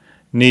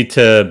 need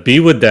to be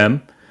with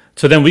them,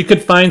 so then we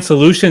could find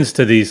solutions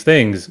to these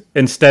things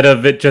instead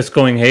of it just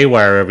going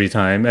haywire every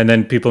time and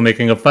then people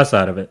making a fuss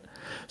out of it.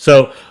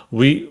 So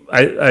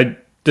I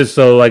just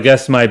so I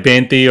guess my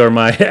banty or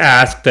my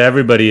ask to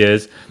everybody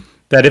is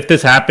that if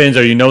this happens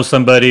or you know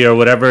somebody or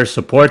whatever,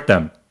 support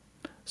them,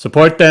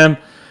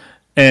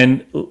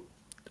 and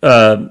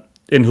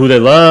in who they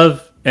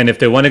love, and if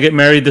they want to get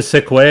married the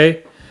Sikh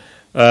way,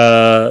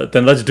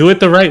 then let's do it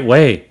the right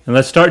way, and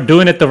let's start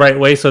doing it the right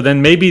way. So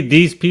then maybe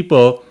these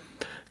people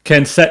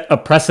can set a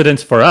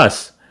precedence for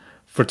us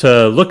for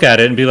to look at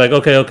it and be like,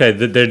 okay,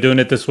 they're doing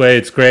it this way.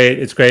 It's great.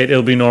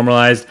 It'll be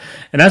normalized.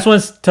 And I just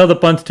want to tell the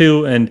punts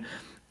too, and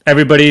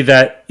everybody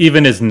that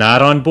even is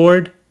not on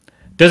board,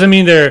 doesn't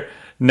mean they're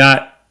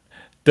not.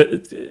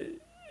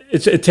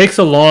 It takes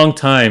a long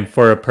time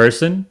for a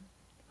person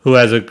who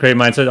has a great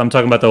mindset. I'm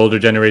talking about the older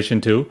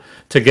generation too,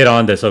 to get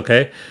on this.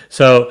 Okay,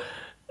 so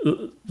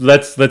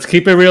let's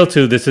keep it real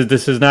too. This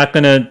is not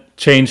going to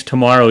change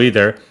tomorrow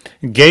either.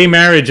 Gay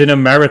marriage in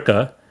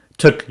America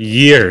took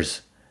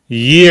years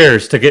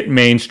to get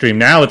mainstream.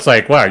 Now it's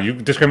like, wow, you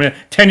discriminate.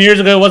 10 years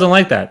ago, it wasn't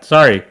like that.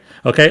 Sorry.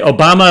 Okay.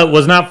 Obama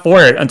was not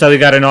for it until he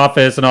got in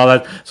office and all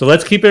that. So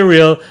let's keep it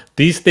real.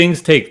 These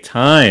things take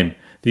time.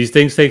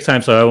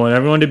 So I want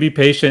everyone to be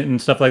patient and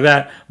stuff like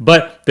that.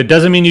 But that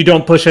doesn't mean you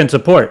don't push and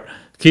support.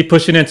 Keep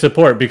pushing and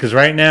support, because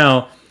right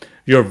now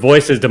your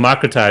voice is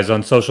democratized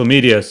on social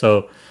media.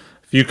 So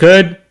if you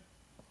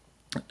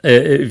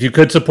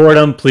could support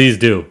them, please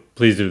do.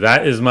 Please do.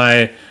 That is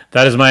my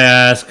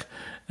ask.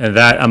 And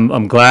that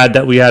I'm glad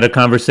that we had a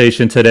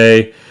conversation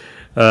today,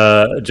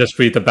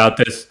 Jaspreet, about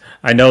this.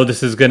 I know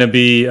this is going to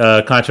be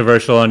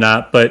controversial or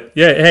not, but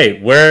yeah,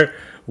 hey, we're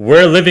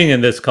living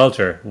in this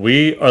culture.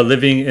 We are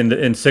living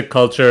in Sikh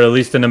culture, at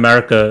least in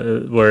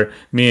America, where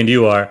me and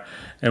you are,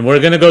 and we're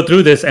going to go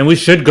through this, and we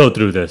should go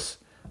through this.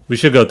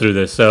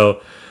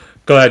 So,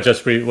 go ahead,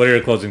 Jaspreet. What are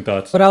your closing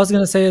thoughts? What I was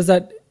going to say is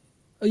that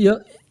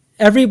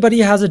everybody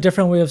has a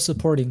different way of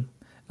supporting.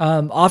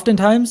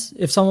 Oftentimes,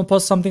 if someone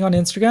posts something on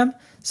Instagram,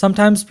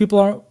 sometimes people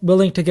aren't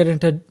willing to get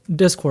into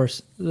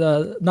discourse.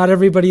 Not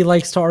everybody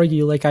likes to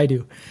argue like I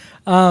do.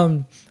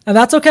 And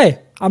that's okay.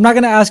 I'm not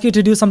going to ask you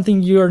to do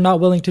something you're not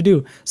willing to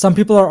do. Some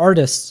people are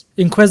artists.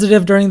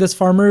 Inquisitive during this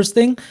farmers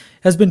thing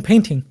has been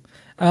painting.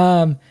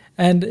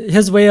 And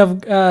his way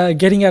of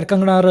getting at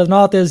Kangana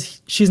Ranaut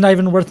is she's not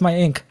even worth my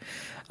ink.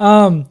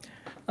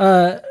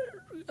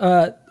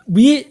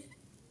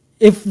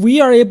 If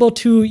we are able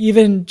to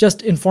even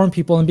just inform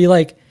people and be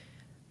like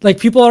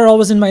people are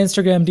always in my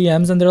Instagram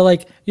DMs and they're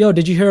like, yo,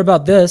 did you hear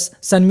about this?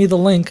 Send me the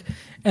link.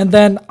 And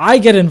then I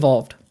get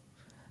involved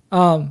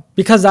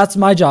because that's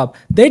my job.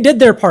 They did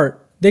their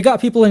part. They got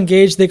people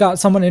engaged. They got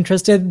someone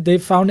interested. They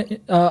found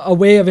a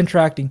way of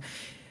interacting.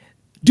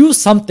 Do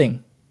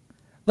something.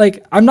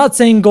 Like, I'm not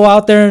saying go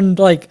out there and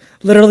like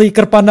literally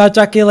karpana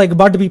chake like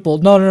bud people.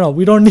 No.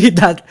 We don't need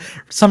that.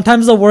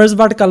 Sometimes the word is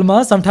about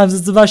kalma. Sometimes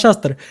it's about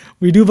shastra.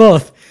 We do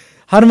both.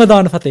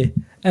 Harmadan Fateh.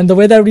 And the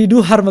way that we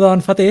do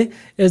Harmadan Fateh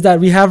is that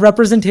we have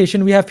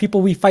representation. We have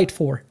people we fight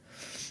for.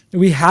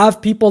 We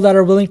have people that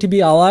are willing to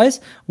be allies,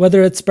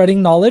 whether it's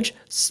spreading knowledge,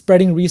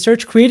 spreading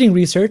research, creating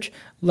research,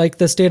 like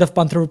the State of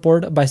Panther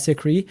report by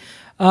Sikhi.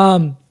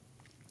 And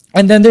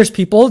then there's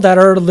people that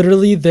are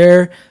literally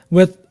there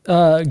with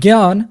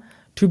Gyan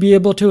to be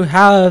able to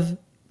have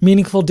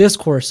meaningful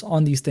discourse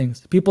on these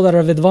things. People that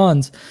are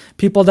vidwans,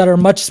 people that are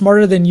much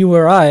smarter than you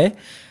or I,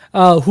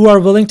 who are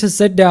willing to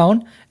sit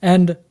down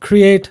and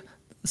create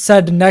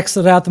said next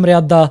Rat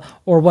Maryada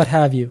or what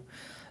have you.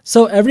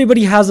 So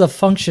everybody has a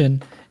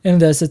function in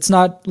this. It's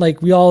not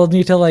like we all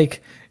need to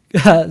like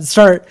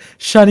start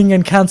shunning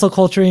and cancel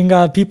culturing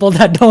people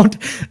that don't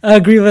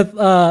agree with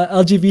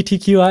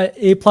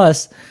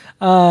LGBTQIA+.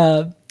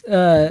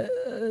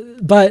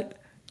 But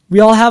we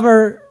all have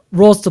our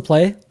roles to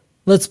play.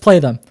 Let's play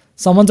them.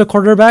 Someone's a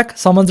quarterback,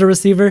 someone's a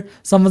receiver,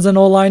 someone's an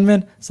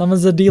O-lineman,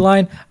 someone's a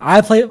D-line.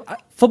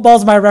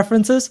 Football's my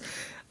references.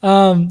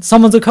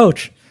 Someone's a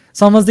coach,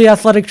 someone's the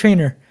athletic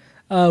trainer.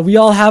 We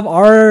all have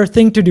our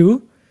thing to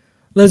do.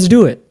 Let's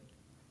do it.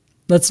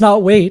 Let's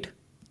not wait.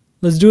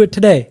 Let's do it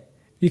today,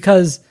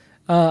 because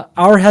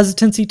our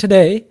hesitancy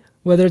today,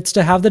 whether it's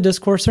to have the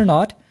discourse or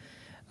not,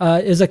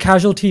 is a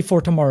casualty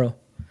for tomorrow.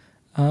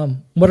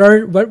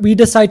 What we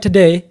decide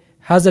today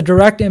has a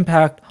direct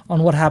impact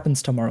on what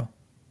happens tomorrow.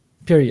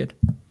 Period.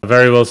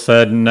 Very well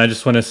said. And I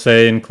just want to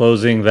say in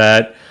closing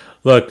that,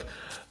 look,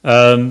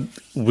 if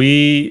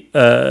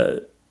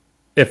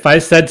I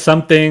said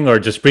something or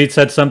Jaspreet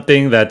said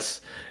something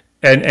that's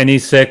any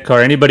Sikh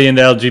or anybody in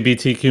the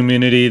LGBT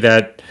community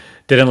that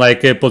didn't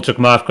like it, Pulchuk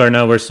maaf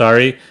karna, we're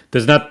sorry.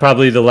 This is not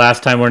probably the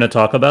last time we're going to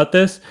talk about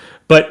this.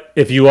 But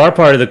if you are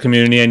part of the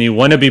community and you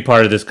want to be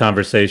part of this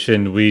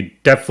conversation,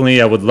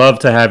 I would love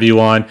to have you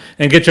on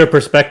and get your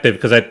perspective,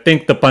 because I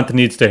think the Panth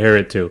needs to hear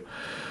it too.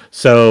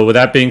 So with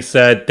that being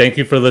said, thank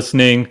you for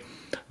listening.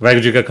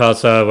 Waheguru Ji Ka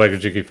Khalsa, Waheguru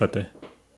Ji Ki Fateh.